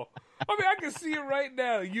hell. I mean, I can see it right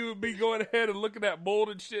now. You and me going ahead and looking at mold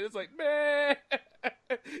and shit. It's like, man,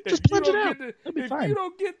 just plunge it out. It'll be fine. You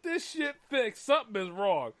don't get this shit fixed, something is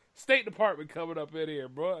wrong. State Department coming up in here,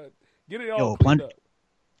 bro. Get it all cleaned up.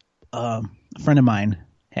 A friend of mine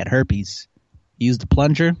had herpes. He used the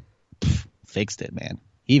plunger, fixed it, man.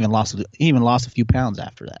 He even lost a few pounds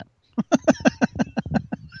after that.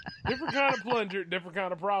 Different kind of plunger, different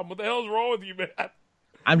kind of problem. What the hell's wrong with you, man?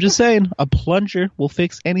 I'm just saying, a plunger will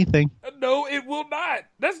fix anything. No, it will not.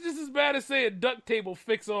 That's just as bad as saying duct tape will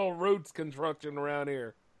fix all roads construction around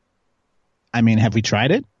here. I mean, have we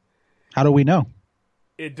tried it? How do we know?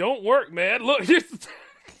 It don't work, man. Look,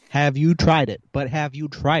 Have you tried it? But have you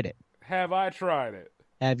tried it? have I tried it?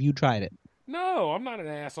 Have you tried it? No, I'm not an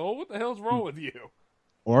asshole. What the hell's wrong with you?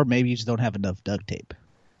 Or maybe you just don't have enough duct tape.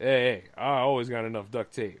 Hey, I always got enough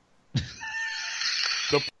duct tape.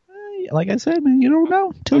 Like I said, man, you don't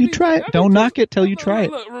know till you try it. Don't knock it till you try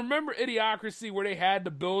it. Look, remember Idiocracy where they had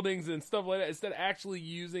the buildings and stuff like that? Instead of actually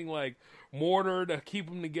using like mortar to keep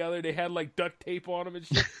them together, they had like duct tape on them and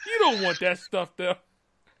shit. You don't want that stuff, though.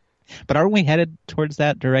 But aren't we headed towards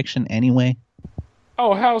that direction anyway?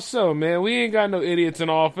 Oh, how so, man? We ain't got no idiots in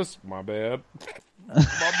office. My bad.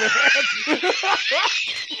 My bad.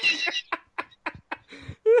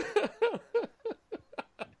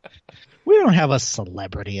 We don't have a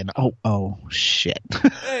celebrity in. Oh, shit.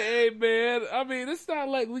 Hey, man. I mean, it's not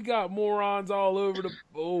like we got morons all over the.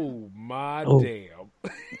 Oh, my damn.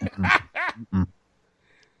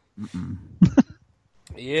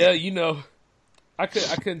 Yeah, you know, I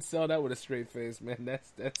couldn't sell that with a straight face, man.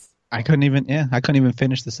 That's. I couldn't even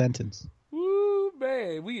finish the sentence. Woo,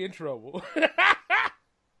 man, we in trouble.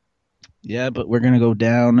 Yeah, but we're gonna go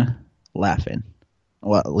down laughing.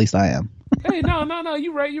 Well, at least I am. Hey, no,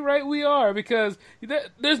 you're right, we are, because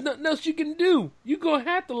there's nothing else you can do. You're gonna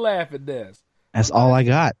have to laugh at this. That's all I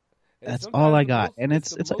got. That's all I got. And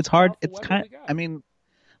it's hard. It's I mean,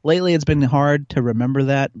 lately it's been hard to remember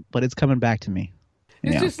that, but it's coming back to me.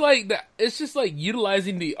 It's just like that. It's just like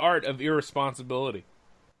utilizing the art of irresponsibility.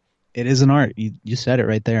 It is an art. You said it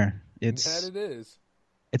right there. That it is.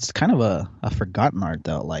 It's kind of a forgotten art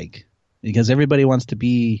though, like, because everybody wants to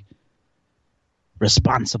be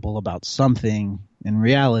responsible about something. In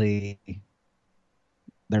reality,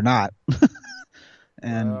 they're not.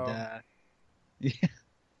 And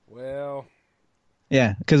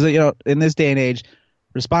yeah, because in this day and age,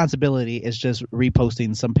 responsibility is just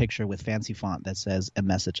reposting some picture with fancy font that says a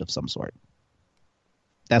message of some sort.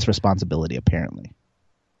 That's responsibility, apparently.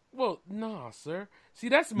 Well, nah, sir. See,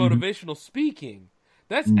 that's motivational speaking.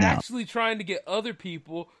 That's actually trying to get other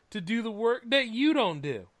people to do the work that you don't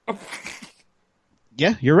do.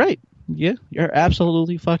 Yeah, you're right. Yeah, you're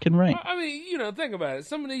absolutely fucking right. I mean, think about it.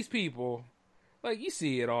 Some of these people, like, you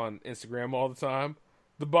see it on Instagram all the time.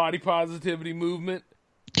 The body positivity movement.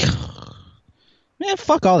 Man,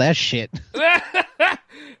 fuck all that shit.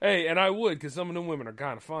 Hey, and I would, because some of them women are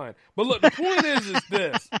kind of fine. But look, the point is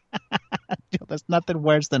this. There's nothing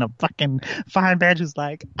worse than a fucking fine bitch who's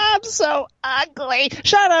like, I'm so ugly.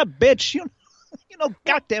 Shut up, bitch. You know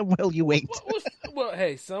goddamn well you ain't. Well,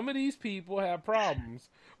 hey, some of these people have problems.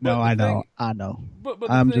 No, I know. But the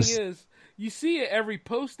thing is, you see it every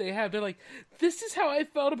post they have. They're like, this is how I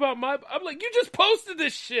felt about my... I'm like, you just posted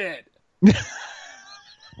this shit.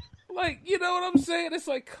 Like, you know what I'm saying? It's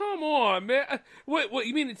like, come on, man. What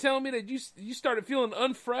you mean to tell me that you started feeling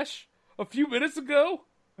unfresh a few minutes ago?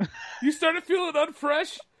 You started feeling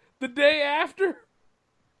unfresh the day after?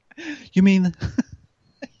 You mean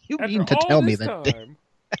to tell me that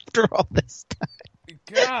after all this time?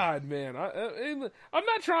 God, man. I'm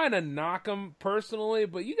not trying to knock them personally,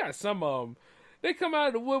 but you got some of them. They come out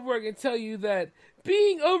of the woodwork and tell you that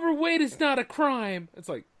being overweight is not a crime. It's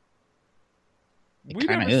like, we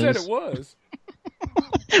never said it was.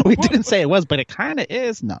 We didn't say it was, but it kind of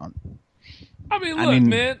is. No. I mean,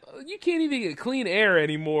 man, you can't even get clean air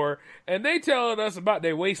anymore, and they telling us about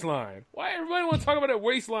their waistline. Why everybody want to talk about their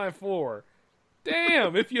waistline for?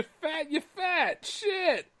 Damn, if you're fat, you're fat.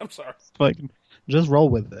 Shit. I'm sorry. Just roll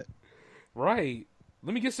with it. Right.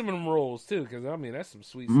 Let me get some of them rolls, too, because, I mean, that's some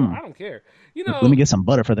sweet stuff. I don't care. Let me get some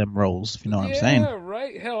butter for them rolls, if you know what I'm saying. Yeah,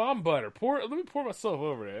 right. Hell, I'm butter. Let me pour myself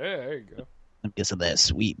over there. Yeah, there you go. Let me get some of that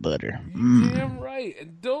sweet butter. Damn right.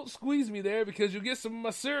 And don't squeeze me there, because you'll get some of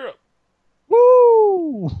my syrup.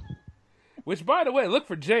 Woo! Which, by the way, look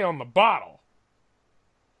for Jay on the bottle.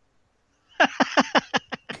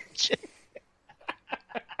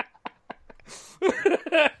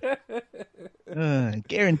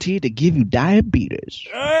 Guaranteed to give you diabetes.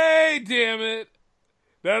 Hey, damn it.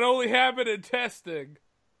 That only happened in testing.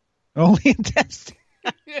 Only in testing?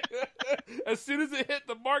 As soon as it hit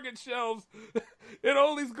the market shelves, it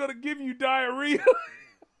only's going to give you diarrhea.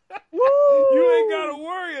 Woo! You ain't got to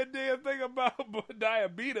worry a damn thing about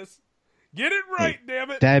diabetes. Get it right,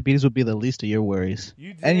 damn it. Diabetes would be the least of your worries.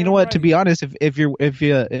 And you know what? Right. To be honest,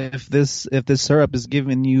 if this syrup is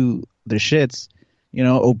giving you the shits,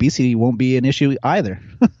 obesity won't be an issue either.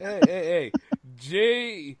 Hey,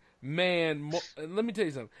 J-Man, let me tell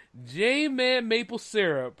you something. J-Man maple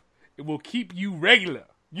syrup, it will keep you regular.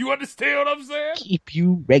 You understand what I'm saying? Keep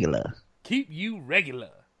you regular. Keep you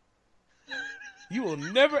regular. You will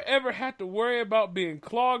never, ever have to worry about being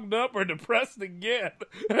clogged up or depressed again.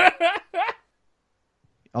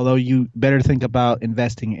 Although you better think about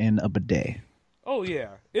investing in a bidet. Oh, yeah.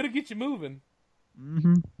 It'll get you moving.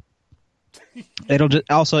 Mm-hmm.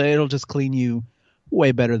 It'll just clean you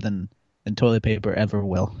way better than toilet paper ever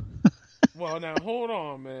will. Well, now, hold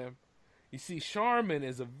on, man. You see, Charmin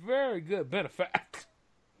is a very good benefactor.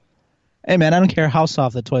 Hey, man, I don't care how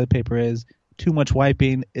soft the toilet paper is. Too much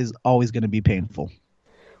wiping is always going to be painful.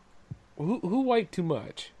 Who wiped too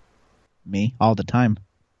much? Me, all the time.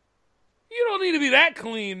 You don't need to be that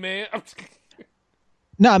clean, man.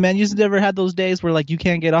 No, man, you just never had those days where, like, you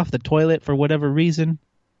can't get off the toilet for whatever reason?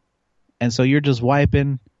 And so you're just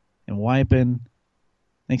wiping and wiping.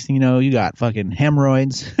 Next thing you know, you got fucking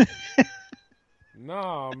hemorrhoids.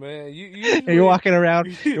 Nah, man. You're walking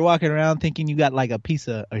around thinking you got like a piece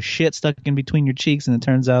of shit stuck in between your cheeks, and it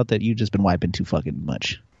turns out that you've just been wiping too fucking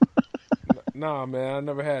much. Nah, man, I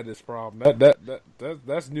never had this problem.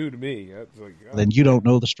 That's new to me. That's like, then you don't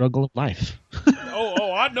know the struggle of life.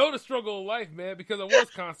 Oh, I know the struggle of life, man, because I was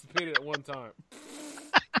constipated at one time.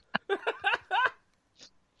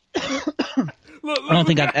 Look, I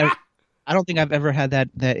don't think I've ever had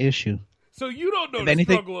that issue. So you don't know the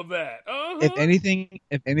struggle of that. Uh-huh. If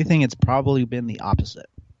anything, it's probably been the opposite.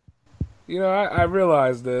 You know, I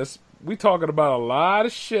realize this. We talking about a lot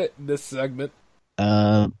of shit in this segment.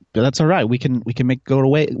 But that's all right. We can make it go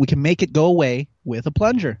away. We can make it go away with a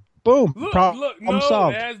plunger. Boom. Problem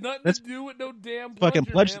solved. It has nothing to do with no damn plunger, fucking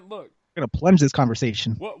plunge. man. Look, we're gonna plunge this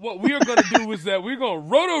conversation. What we are gonna do is that we're gonna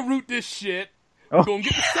roto-root this shit. We're gonna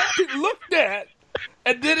get the septic looked at,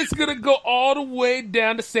 and then it's gonna go all the way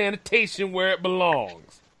down to sanitation where it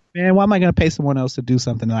belongs. Man, why am I gonna pay someone else to do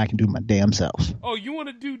something that I can do my damn self? Oh, you want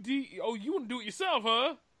to do you want to do it yourself,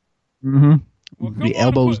 huh? Mm-hmm. Well, the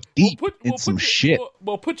elbows deep in some shit.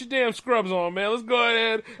 Well, put your damn scrubs on, man. Let's go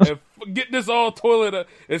ahead and get this all toilet.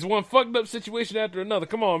 It's one fucked up situation after another.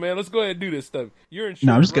 Come on, man. Let's go ahead and do this stuff. You're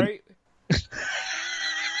insured, right?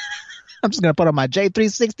 I'm just gonna put on my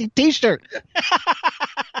J360 T-shirt.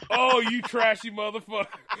 Oh, you trashy motherfucker!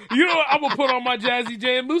 You know what? I'm gonna put on my Jazzy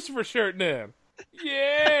J and Lucifer shirt now.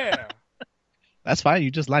 Yeah. That's fine.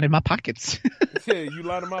 You just lined in my pockets. Yeah, you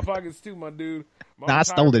lined in my pockets too, my dude. I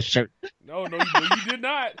stole this shirt. No, you did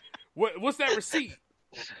not. What's that receipt?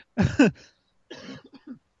 I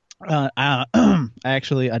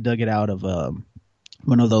dug it out of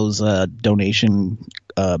one of those donation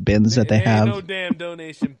bins that they have. Ain't no damn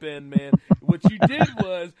donation bin, man. What you did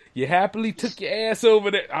was you happily took your ass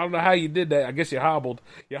over there. I don't know how you did that. I guess you hobbled.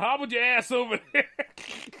 You hobbled your ass over there.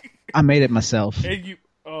 I made it myself. And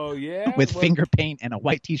oh yeah, with finger paint and a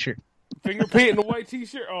white T-shirt. Finger paint and a white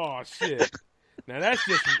T-shirt. Oh shit. Now that's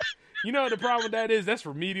just, you know, the problem with that is that's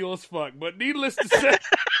remedial as fuck. But needless to say.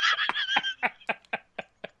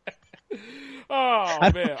 Oh,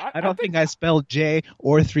 man. I don't think I spelled J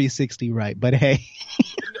or 360 right, but hey.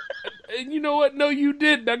 And you know what? No, you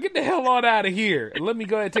did. Now get the hell on out of here. And let me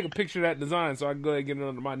go ahead and take a picture of that design so I can go ahead and get it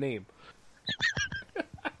under my name.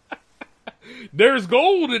 There's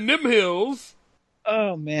gold in them hills.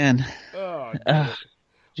 Oh, man. Oh,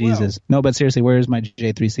 Jesus. Well, no, but seriously, where's my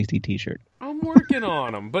J360 T-shirt? I'm working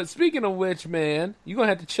on them. But speaking of which, man, you're going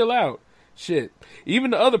to have to chill out. Shit.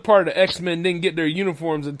 Even the other part of the X-Men didn't get their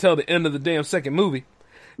uniforms until the end of the damn second movie.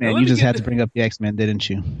 Man, you just had to bring up the X-Men, didn't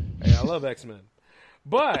you? Hey, I love X-Men.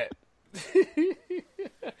 But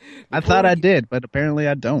I thought I did, but apparently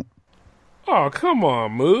I don't. Oh, come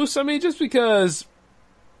on, Moose. I mean, just because...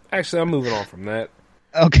 Actually, I'm moving on from that.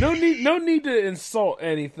 Okay. No need to insult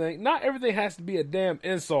anything. Not everything has to be a damn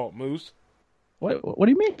insult, Moose. What do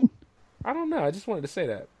you mean? I don't know. I just wanted to say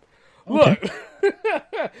that. Okay.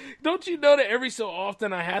 Look, don't you know that every so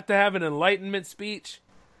often I have to have an enlightenment speech?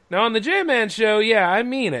 Now, on the J-Man show, yeah, I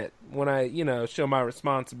mean it when I, show my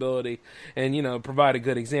responsibility and, provide a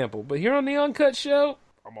good example. But here on the Uncut show,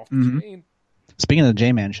 I'm off the chain. Speaking of the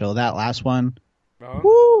J-Man show, that last one,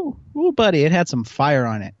 woo, buddy, it had some fire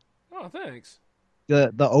on it. Oh, thanks.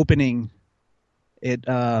 The opening, it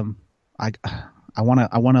I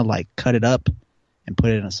wanna like cut it up and put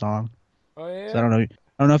it in a song. Oh yeah. So I don't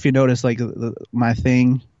know if you noticed, like my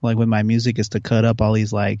thing, like with my music, is to cut up all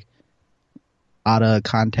these like out of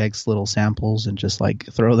context little samples and just like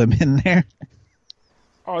throw them in there.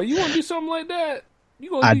 Oh, you want to do something like that? You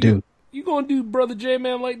gonna do Brother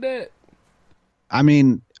J-Man like that? I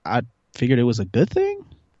mean, I figured it was a good thing.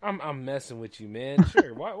 I'm messing with you, man.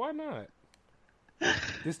 Sure, why not?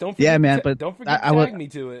 Just don't forget, yeah, man. But don't forget to tag me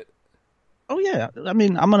to it. Oh yeah, I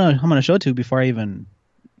mean, I'm gonna show it to you before I even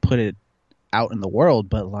put it out in the world.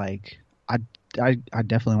 But like, I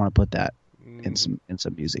definitely want to put that in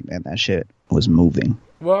some music, man. That shit was moving.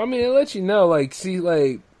 Well, I mean, it lets you know, like, see,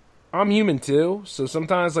 like, I'm human too, so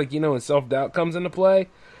sometimes, like, you know, when self-doubt comes into play,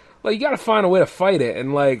 like, you gotta find a way to fight it,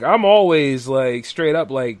 and, like, I'm always, like, straight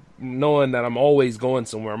up, like, knowing that I'm always going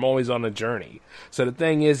somewhere, I'm always on a journey. So the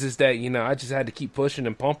thing is that, you know, I just had to keep pushing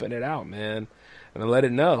and pumping it out, man, and I let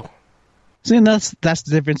it know. See, and that's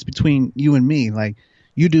the difference between you and me. Like,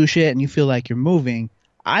 you do shit and you feel like you're moving.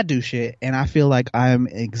 I do shit and I feel like I'm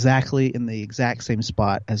exactly in the exact same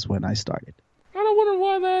spot as when I started. I don't wonder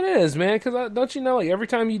why that is, man. Because don't you know, like every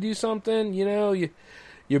time you do something, you know,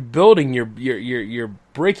 you're building, you're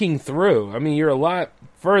breaking through. I mean, you're a lot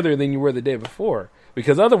further than you were the day before.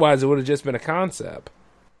 Because otherwise, it would have just been a concept.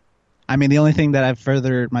 I mean, the only thing that I've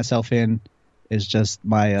furthered myself in is just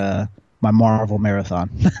my my Marvel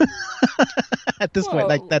marathon. At this point,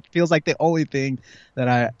 like that feels like the only thing that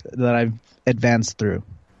I've advanced through.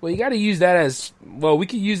 Well, you got to use that as we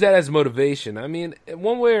could use that as motivation. I mean,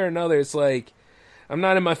 one way or another, it's like I'm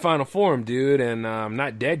not in my final form, dude, and I'm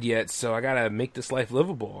not dead yet, so I got to make this life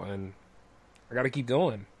livable, and I got to keep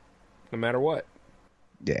going, no matter what.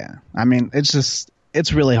 Yeah, I mean, it's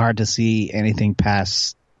really hard to see anything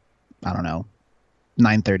past, I don't know,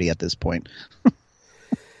 9:30 at this point.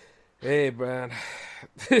 Hey, man.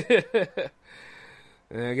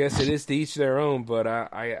 I guess it is to each their own, but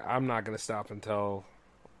I'm not going to stop until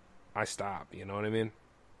I stop. You know what I mean?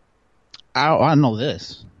 I know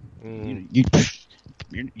this. You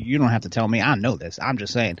don't have to tell me. I know this. I'm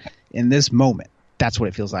just saying, in this moment, that's what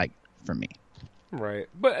it feels like for me. Right.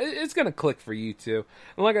 But it's going to click for you, too.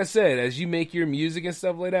 And like I said, as you make your music and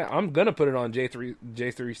stuff like that, I'm going to put it on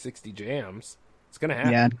J360 Jams. It's going to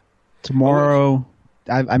happen. Yeah. Tomorrow...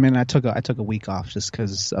 I mean, I took a week off just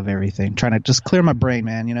because of everything, trying to just clear my brain,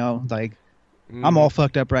 man. You know, like I'm all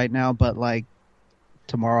fucked up right now, but like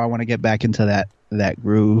tomorrow I want to get back into that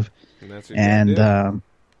groove. And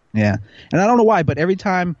yeah, and I don't know why, but every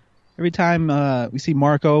time we see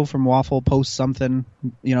Marco from Waffle post something,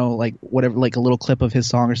 you know, like whatever, like a little clip of his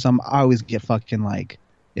song or something, I always get fucking like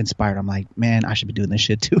inspired. I'm like, man, I should be doing this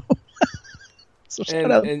shit too. So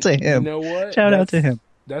shout out to him. You know what? Shout out to him.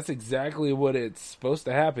 That's exactly what it's supposed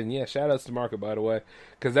to happen. Yeah, shout outs to Marco, by the way.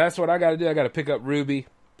 Because that's what I got to do. I got to pick up Ruby,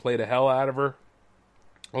 play the hell out of her,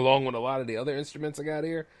 along with a lot of the other instruments I got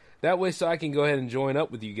here. That way so I can go ahead and join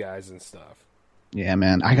up with you guys and stuff. Yeah,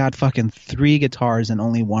 man. I got fucking 3 guitars and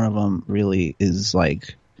only one of them really is,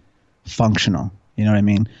 like, functional. You know what I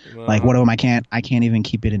mean? Like, one of them I can't even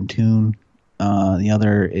keep it in tune. The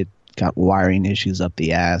other, it got wiring issues up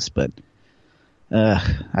the ass, but...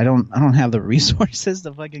 I don't have the resources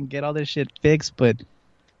to fucking get all this shit fixed, but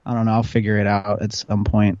I don't know. I'll figure it out at some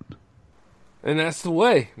point. And that's the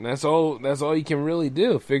way. That's all you can really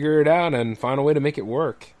do. Figure it out and find a way to make it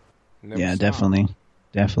work. Yeah, stop.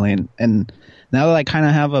 Definitely. And now that I kind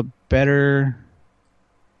of have a better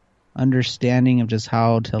understanding of just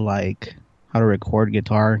how to record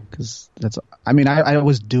guitar, because I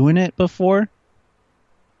was doing it before,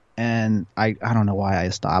 and I don't know why I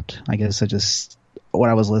stopped. I guess what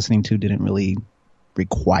I was listening to didn't really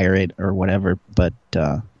require it or whatever, but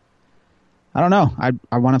I don't know.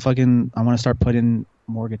 I want to start putting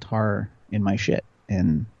more guitar in my shit,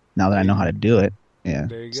 and now that I know how to do it, yeah,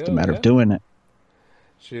 it's a matter of doing it.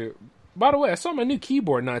 Shoot. By the way, I saw my new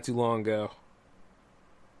keyboard not too long ago.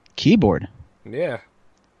 Keyboard? Yeah.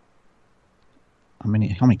 How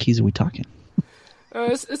many keys are we talking?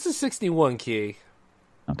 It's a 61 key.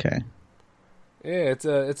 Okay. Yeah, it's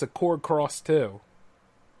a Chord Cross 2.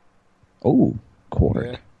 Oh,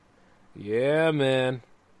 chord. Yeah, man.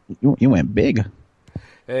 You went big.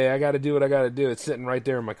 Hey, I got to do what I got to do. It's sitting right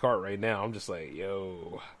there in my cart right now. I'm just like,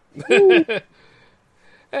 yo. Hey,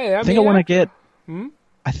 I think I want to get.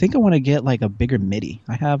 I think I want to get like a bigger MIDI.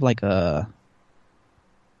 I have like how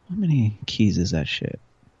many keys is that shit?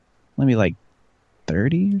 Maybe like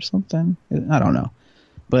 30 or something. I don't know,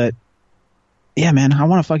 but yeah, man, I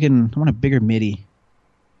want a bigger MIDI.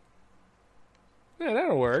 Yeah,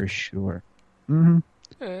 that'll work for sure. Mm-hmm.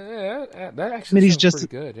 Yeah, that actually MIDI's sounds just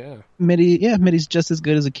pretty good. Yeah, MIDI's just as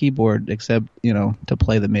good as a keyboard, except to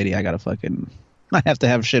play the MIDI, I have to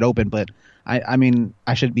have shit open. But I mean,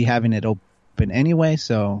 I should be having it open anyway,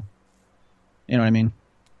 so you know what I mean.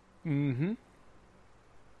 Mm-hmm.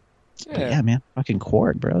 Yeah, man, fucking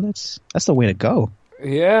chord, bro. That's the way to go.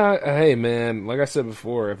 Yeah, hey, man. Like I said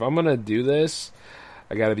before, if I'm gonna do this,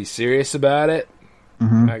 I got to be serious about it.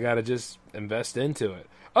 Mm-hmm. I got to just invest into it.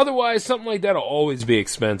 Otherwise, something like that'll always be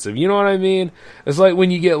expensive. You know what I mean? It's like when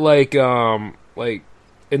you get like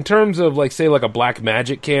in terms of like say like a black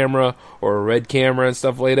magic camera or a red camera and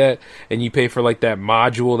stuff like that, and you pay for like that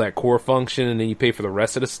module, that core function, and then you pay for the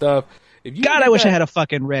rest of the stuff. If you God, I wish I had a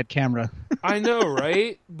fucking red camera. I know,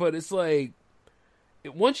 right? But it's like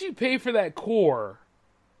once you pay for that core,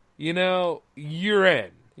 you know, you're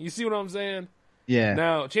in. You see what I'm saying? Yeah.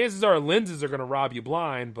 Now, chances are lenses are going to rob you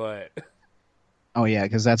blind, but oh yeah,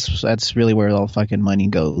 because that's really where all fucking money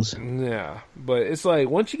goes. Yeah, but it's like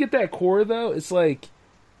once you get that core though, it's like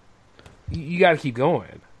you got to keep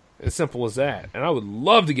going. As simple as that. And I would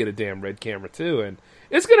love to get a damn red camera too, and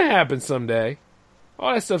it's gonna happen someday.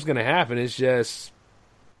 All that stuff's gonna happen. It's just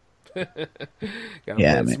gotta play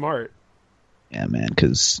it smart. Yeah, man.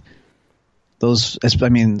 Because those, I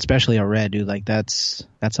mean, especially a red, dude. Like that's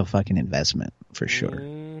a fucking investment for sure.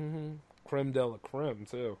 Mm-hmm. Creme de la creme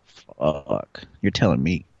too. Fuck, you're telling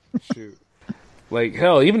me. Shoot. Like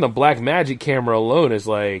hell, even the Black Magic camera alone is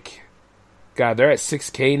like, God, they're at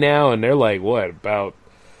 6K now, and they're like what about?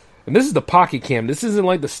 And this is the pocket cam. This isn't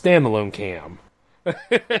like the standalone cam.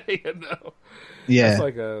 You know? Yeah. That's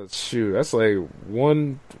like a shoot. That's like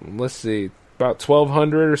one. Let's see, about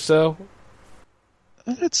 1,200 or so.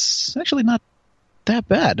 It's actually not that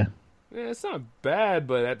bad. Yeah, it's not bad,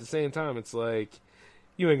 but at the same time, it's like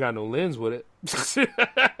you ain't got no lens with it.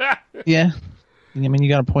 Yeah. I mean, you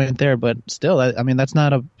got a point there, but still, I mean, that's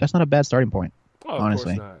not a bad starting point. Oh,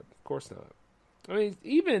 honestly, of course not. I mean,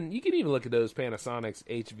 even you can even look at those Panasonic's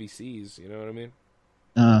HVCs. You know what I mean?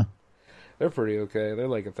 They're pretty okay. They're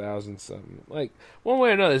like 1,000 something. Like one way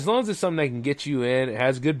or another, as long as it's something that can get you in, it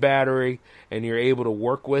has good battery, and you're able to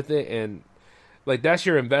work with it, and like that's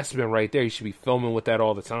your investment right there. You should be filming with that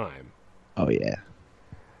all the time. Oh yeah.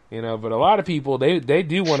 You know, but a lot of people they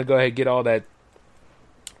do want to go ahead and get all that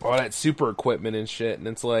super equipment and shit, and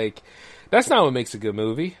it's like that's not what makes a good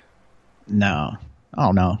movie. No.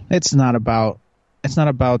 Oh no. It's not about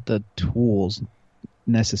the tools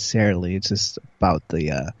necessarily. It's just about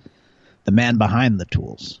the man behind the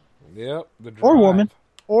tools. Yep. The drive.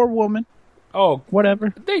 Or woman. Oh,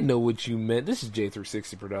 whatever. They know what you meant. This is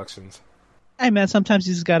J360 Productions. Hey man, sometimes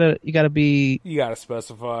you just gotta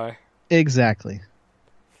specify. Exactly.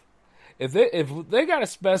 If they gotta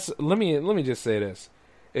specify, let me just say this.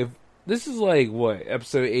 If this is like what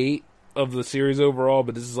episode 8 of the series overall,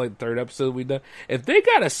 but this is like the 3rd episode we've done. If they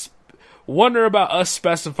gotta wonder about us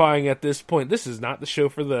specifying at this point, this is not the show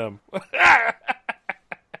for them.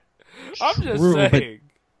 I'm just saying.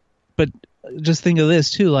 But just think of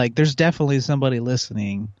this too. Like, there's definitely somebody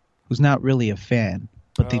listening who's not really a fan,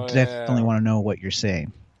 but they definitely want to know what you're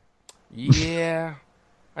saying. Yeah,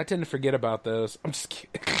 I tend to forget about those. I'm just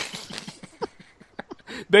kidding.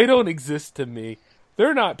 They don't exist to me.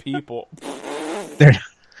 They're not people. They're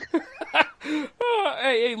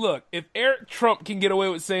hey, look. If Eric Trump can get away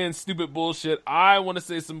with saying stupid bullshit, I want to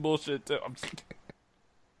say some bullshit too.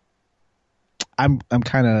 I'm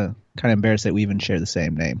kind of embarrassed that we even share the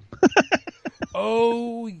same name.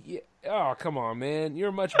 Oh yeah. Oh come on, man. You're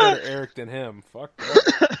a much better Eric than him. Fuck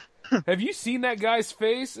that. Have you seen that guy's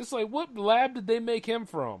face? It's like, what lab did they make him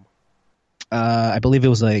from? I believe it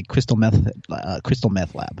was a crystal meth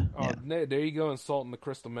lab. Oh, yeah. There you go, insulting the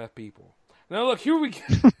crystal meth people. Now look, here we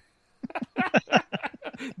go.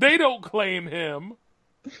 They don't claim him.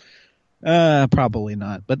 Probably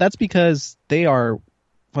not. But that's because they are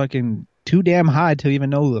fucking too damn high to even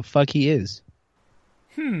know who the fuck he is.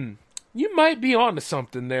 You might be onto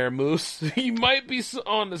something there, Moose. You might be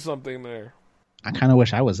onto something there. I kind of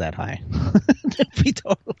wish I was that high. To be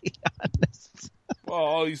totally honest.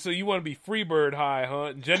 Oh, so you want to be Freebird high,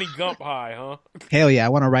 huh? Jenny Gump high, huh? Hell yeah, I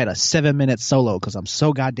want to write a 7-minute solo because I'm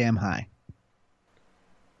so goddamn high.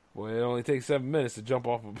 Well, it only takes 7 minutes to jump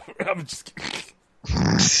off of... I'm just kidding.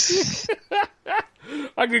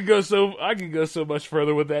 I could go so much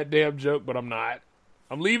further with that damn joke, but I'm not.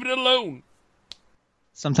 I'm leaving it alone.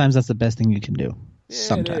 Sometimes that's the best thing you can do. Yeah,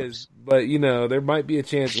 sometimes. It is. But, you know, there might be a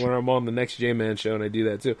chance when I'm on the next J-Man show and I do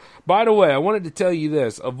that too. By the way, I wanted to tell you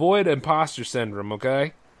this. Avoid imposter syndrome,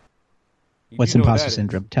 okay? What's imposter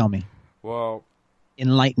syndrome? Tell me. Well...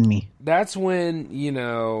 Enlighten me. That's when, you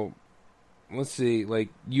know... Let's see. Like,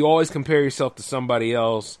 you always compare yourself to somebody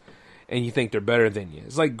else and you think they're better than you.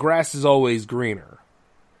 It's like grass is always greener.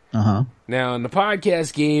 Uh-huh. Now, in the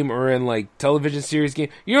podcast game or in, like, television series game,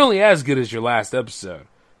 you're only as good as your last episode.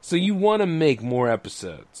 So you want to make more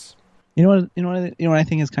episodes. You know what I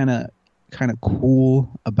think is kind of cool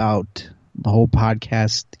about the whole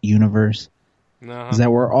podcast universe is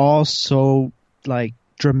that we're all so like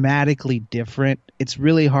dramatically different. It's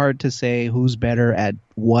really hard to say who's better at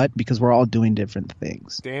what because we're all doing different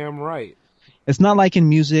things. Damn right. It's not like in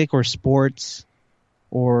music or sports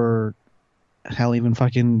or hell, even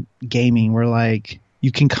fucking gaming, where like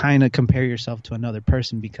you can kind of compare yourself to another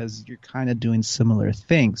person because you're kind of doing similar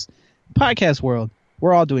things. Podcast world,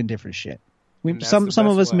 we're all doing different shit. Some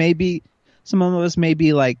of us may be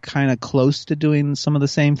like kind of close to doing some of the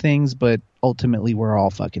same things, but ultimately we're all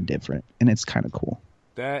fucking different, and it's kind of cool.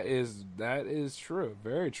 That is true,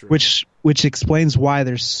 very true. Which explains why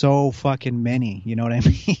there's so fucking many. You know what I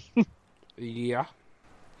mean? Yeah.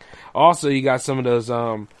 Also, you got some of those.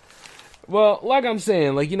 Well, like I'm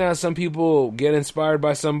saying, like, you know how some people get inspired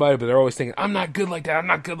by somebody, but they're always thinking, "I'm not good like that. I'm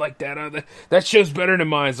not good like that. That show's better than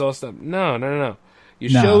mine." All stuff. No. Your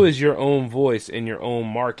show is your own voice and your own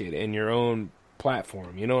market and your own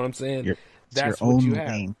platform. You know what I'm saying? That's what you have.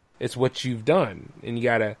 Name. It's what you've done, and you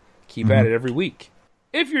gotta keep at it every week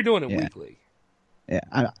if you're doing it weekly.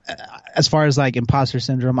 Yeah. As far as like imposter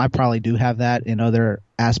syndrome, I probably do have that in other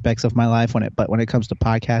aspects of my life. But when it comes to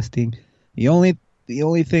podcasting, the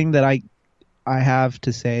only thing that I have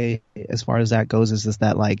to say as far as that goes is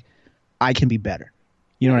that like I can be better.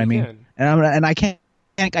 You know what I mean? And I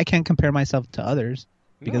can't compare myself to others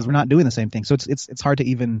because we're not doing the same thing. So it's hard to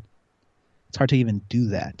even do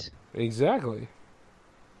that. Exactly.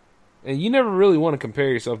 And you never really want to compare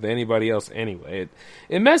yourself to anybody else anyway.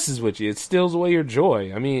 It messes with you. It steals away your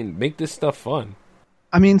joy. I mean, make this stuff fun.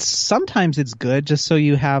 I mean, sometimes it's good just so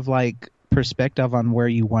you have like perspective on where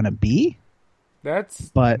you want to be. That's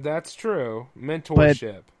true.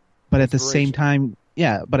 Mentorship. But at the same time,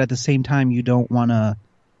 you don't want to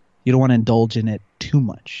indulge in it too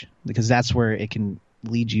much because that's where it can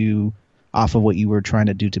lead you off of what you were trying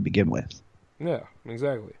to do to begin with. Yeah,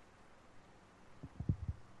 exactly.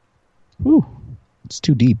 Whew, it's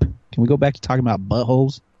too deep. Can we go back to talking about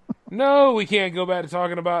buttholes? No, we can't go back to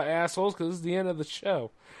talking about assholes because it's the end of the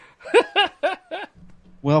show.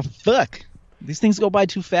 Well, fuck. These things go by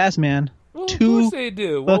too fast, man. Well, of course they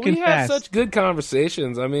do. Well, we have such good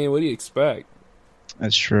conversations. I mean, what do you expect?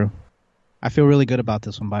 That's true. I feel really good about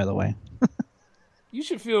this one, by the way. You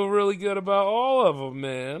should feel really good about all of them,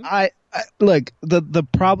 man. I look, the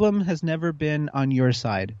problem has never been on your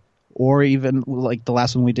side. Or even like the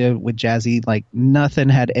last one we did with Jazzy, like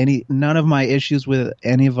none of my issues with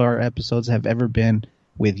any of our episodes have ever been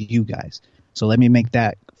with you guys. So let me make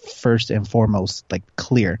that first and foremost like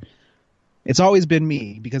clear. It's always been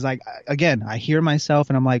me because I hear myself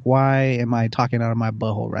and I'm like, why am I talking out of my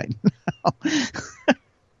butthole right now?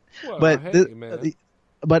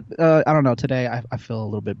 But I don't know. Today I feel a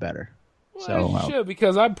little bit better. Well, so you should,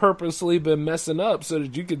 because I've purposely been messing up so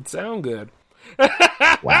that you could sound good.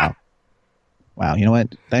 Wow, you know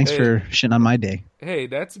what? Thanks for shitting on my day. Hey,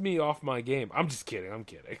 that's me off my game. I'm just kidding.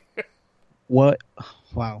 What?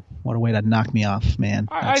 Wow, what a way to knock me off, man.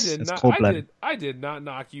 I did not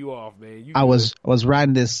knock you off, man. I was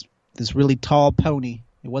riding this really tall pony.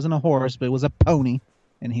 It wasn't a horse, but it was a pony,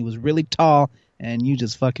 and he was really tall, and you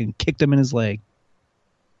just fucking kicked him in his leg.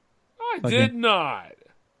 I did not.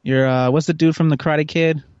 You're what's the dude from the Karate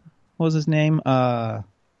Kid? What was his name?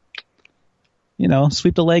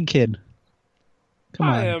 Sweep the leg kid. Come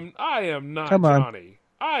on. I am not Johnny.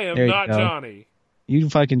 I am not Johnny. You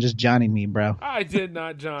fucking just Johnny'd me, bro. I did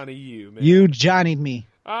not Johnny you, man. You Johnny'd me.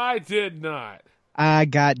 I did not. I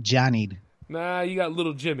got Johnny'd. Nah, you got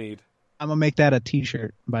little Jimmy'd. I'm gonna make that a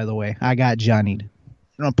t-shirt, by the way. I got Johnny'd.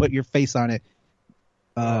 I'm gonna put your face on it.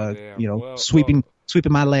 Sweeping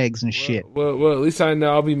my legs and shit. Well, at least I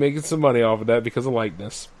know I'll be making some money off of that because of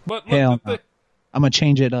likeness. But hell no. I'm gonna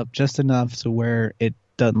change it up just enough to where it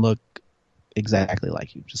doesn't look exactly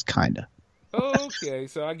like you, just kinda. Okay,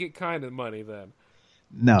 so I get kind of money then.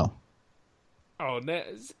 No. Oh, now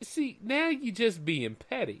you just being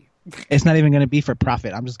petty. It's not even gonna be for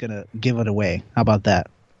profit. I'm just gonna give it away. How about that?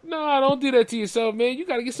 No, don't do that to yourself, man. You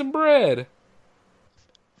gotta get some bread.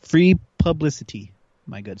 Free publicity,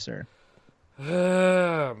 my good sir.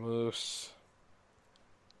 Moose.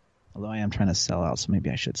 Although I am trying to sell out, so maybe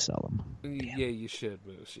I should sell them. Damn. Yeah, you should,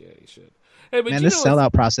 Moose. Yeah, you should. Hey, but man, this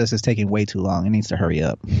sellout process is taking way too long. It needs to hurry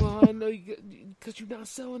up. Well, I know because you're not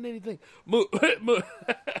selling anything.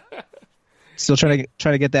 Still trying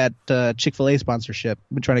to get that Chick-fil-A sponsorship.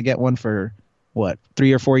 I've been trying to get one for what,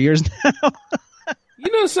 3 or 4 years now.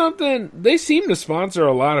 You know something? They seem to sponsor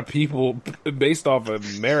a lot of people based off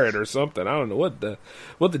of merit or something. I don't know what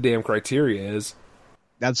the damn criteria is.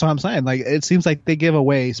 That's what I'm saying. Like, it seems like they give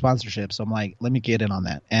away sponsorships. So I'm like, let me get in on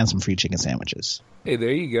that and some free chicken sandwiches. Hey,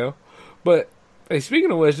 there you go. But hey,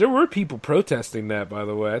 speaking of which, there were people protesting that, by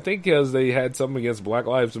the way. I think because they had something against Black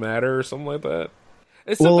Lives Matter or something like that.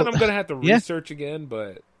 It's something I'm going to have to research again,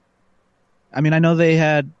 but I mean, I know they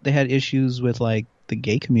had issues with like the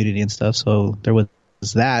gay community and stuff, so there was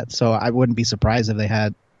that. So I wouldn't be surprised if they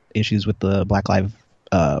had issues with the Black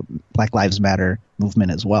Lives Matter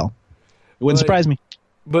movement as well. It wouldn't surprise me.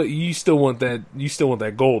 But you still want that. You still want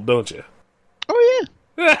that gold, don't you? Oh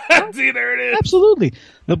yeah. See, there it is. Absolutely.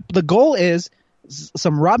 The goal is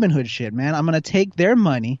some Robin Hood shit, man. I'm gonna take their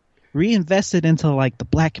money, reinvest it into like the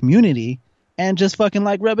black community, and just fucking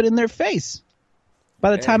like rub it in their face.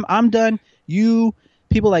 By the time I'm done,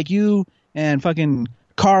 people like you and fucking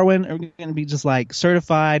Carwin are gonna be just like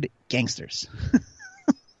certified gangsters.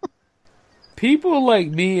 People like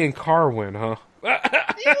me and Carwin, huh?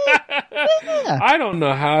 Yeah. I don't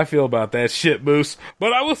know how I feel about that shit, Moose,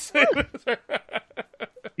 but I will say this.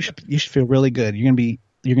 You should feel really good. You're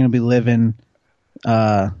gonna be living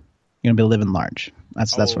large.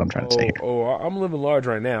 That's what I'm trying to say here. I'm living large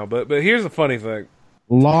right now, but here's the funny thing.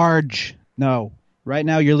 Large. No. Right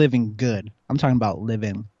now you're living good. I'm talking about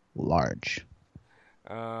living large.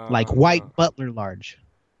 Like White Butler large.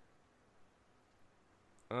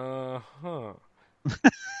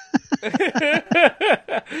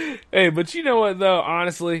 Hey, but you know what though,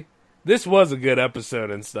 honestly, this was a good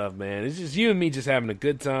episode and stuff, man. It's just you and me just having a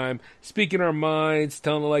good time, speaking our minds,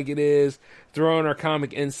 telling it like it is, throwing our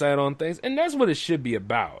comic insight on things, and that's what it should be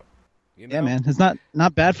about. You know? Yeah, man. It's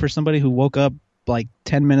not bad for somebody who woke up like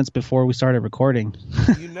 10 minutes before we started recording.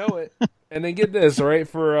 You know it. And then get this, right?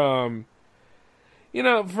 For for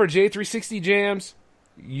J360 Jams,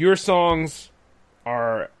 your songs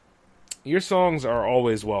are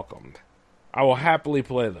always welcomed. I will happily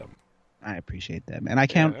play them. I appreciate that, man. I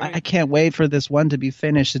can't wait for this one to be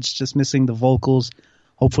finished. It's just missing the vocals.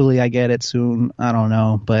 Hopefully I get it soon. I don't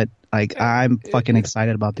know, but like I'm fucking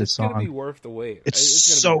excited about this song. It's gonna be worth the wait. It's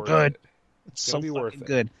so good. It's so fucking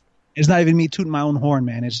good. It's not even me tooting my own horn,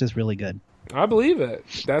 man. It's just really good. I believe it.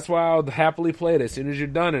 That's why I'll happily play it as soon as you're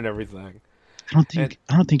done and everything. I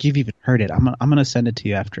don't think you've even heard it. I'm gonna send it to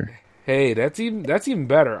you after. Hey, that's even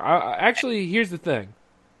better. I actually, here's the thing.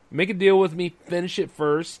 Make a deal with me. Finish it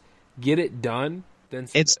first. Get it done. Then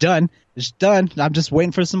it's done. It's done. I'm just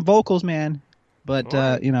waiting for some vocals, man. But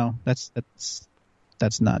right. That's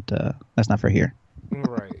not for here.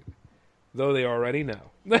 Right. Though they already know.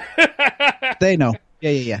 They know.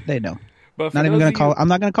 Yeah. They know. But I'm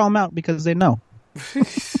not gonna call them out because they know.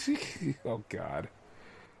 Oh God.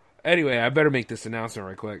 Anyway, I better make this announcement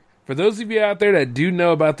right quick. For those of you out there that do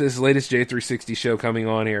know about this latest J360 show coming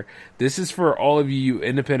on here, this is for all of you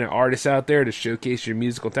independent artists out there to showcase your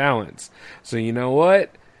musical talents. So you know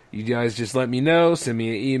what? You guys just let me know. Send me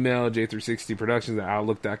an email,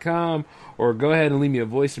 j360productions@outlook.com, or go ahead and leave me a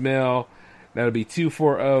voicemail. That'll be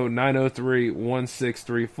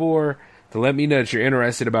 240-903-1634 to let me know that you're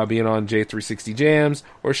interested about being on J360 Jams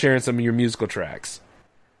or sharing some of your musical tracks.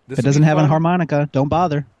 If it doesn't have a harmonica, don't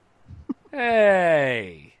bother.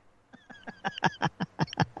 Hey.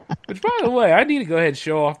 Which, by the way, I need to go ahead and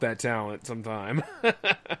show off that talent sometime.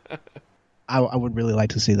 I would really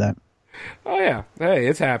like to see that. Oh, yeah. Hey,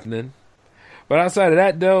 it's happening. But outside of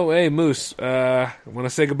that, though, hey, Moose, want to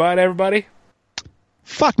say goodbye to everybody?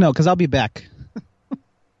 Fuck no, because I'll be back.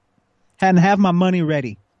 And have my money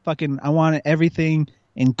ready. Fucking, I want everything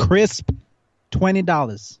in crisp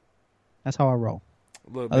 $20. That's how I roll.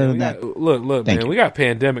 Look, man, we got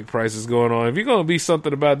pandemic prices going on. If you're gonna be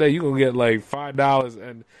something about that, you're gonna get like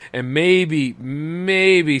 $5 and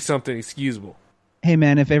maybe something excusable. Hey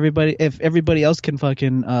man, if everybody else can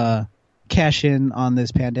fucking cash in on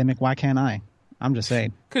this pandemic, why can't I? I'm just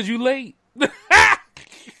saying. 'Cause you late.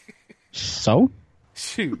 So?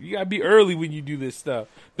 Shoot, you gotta be early when you do this stuff.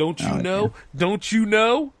 Don't you know? Yeah. Don't you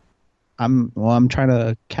know? I'm trying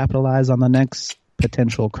to capitalize on the next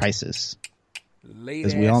potential crisis.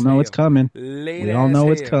 Because we all know it's coming. We all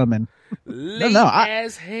know it's coming.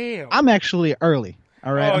 As hell. I'm actually early.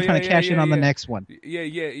 All right, I'm trying to cash in on the next one. Yeah.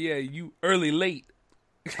 You early late.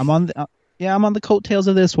 I'm on the coattails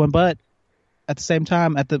of this one, but at the same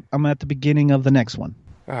time, I'm at the beginning of the next one.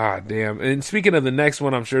 Ah, damn. And speaking of the next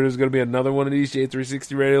one, I'm sure there's going to be another one of these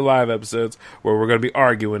J360 Radio Live episodes where we're going to be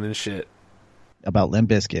arguing and shit. About Limp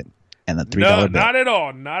Bizkit and the $3 bill. Not at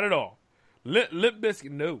all. Limp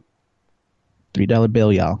Bizkit, no. $3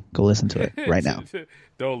 bill, y'all. Go listen to it right now.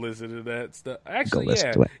 Don't listen to that stuff. Actually,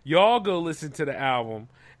 y'all go listen to the album,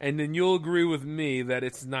 and then you'll agree with me that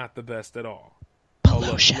it's not the best at all.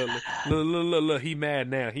 Look, he mad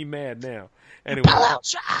now.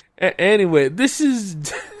 Anyway, this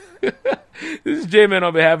is J-Man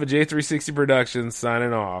on behalf of J360 Productions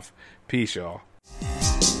signing off. Peace, y'all.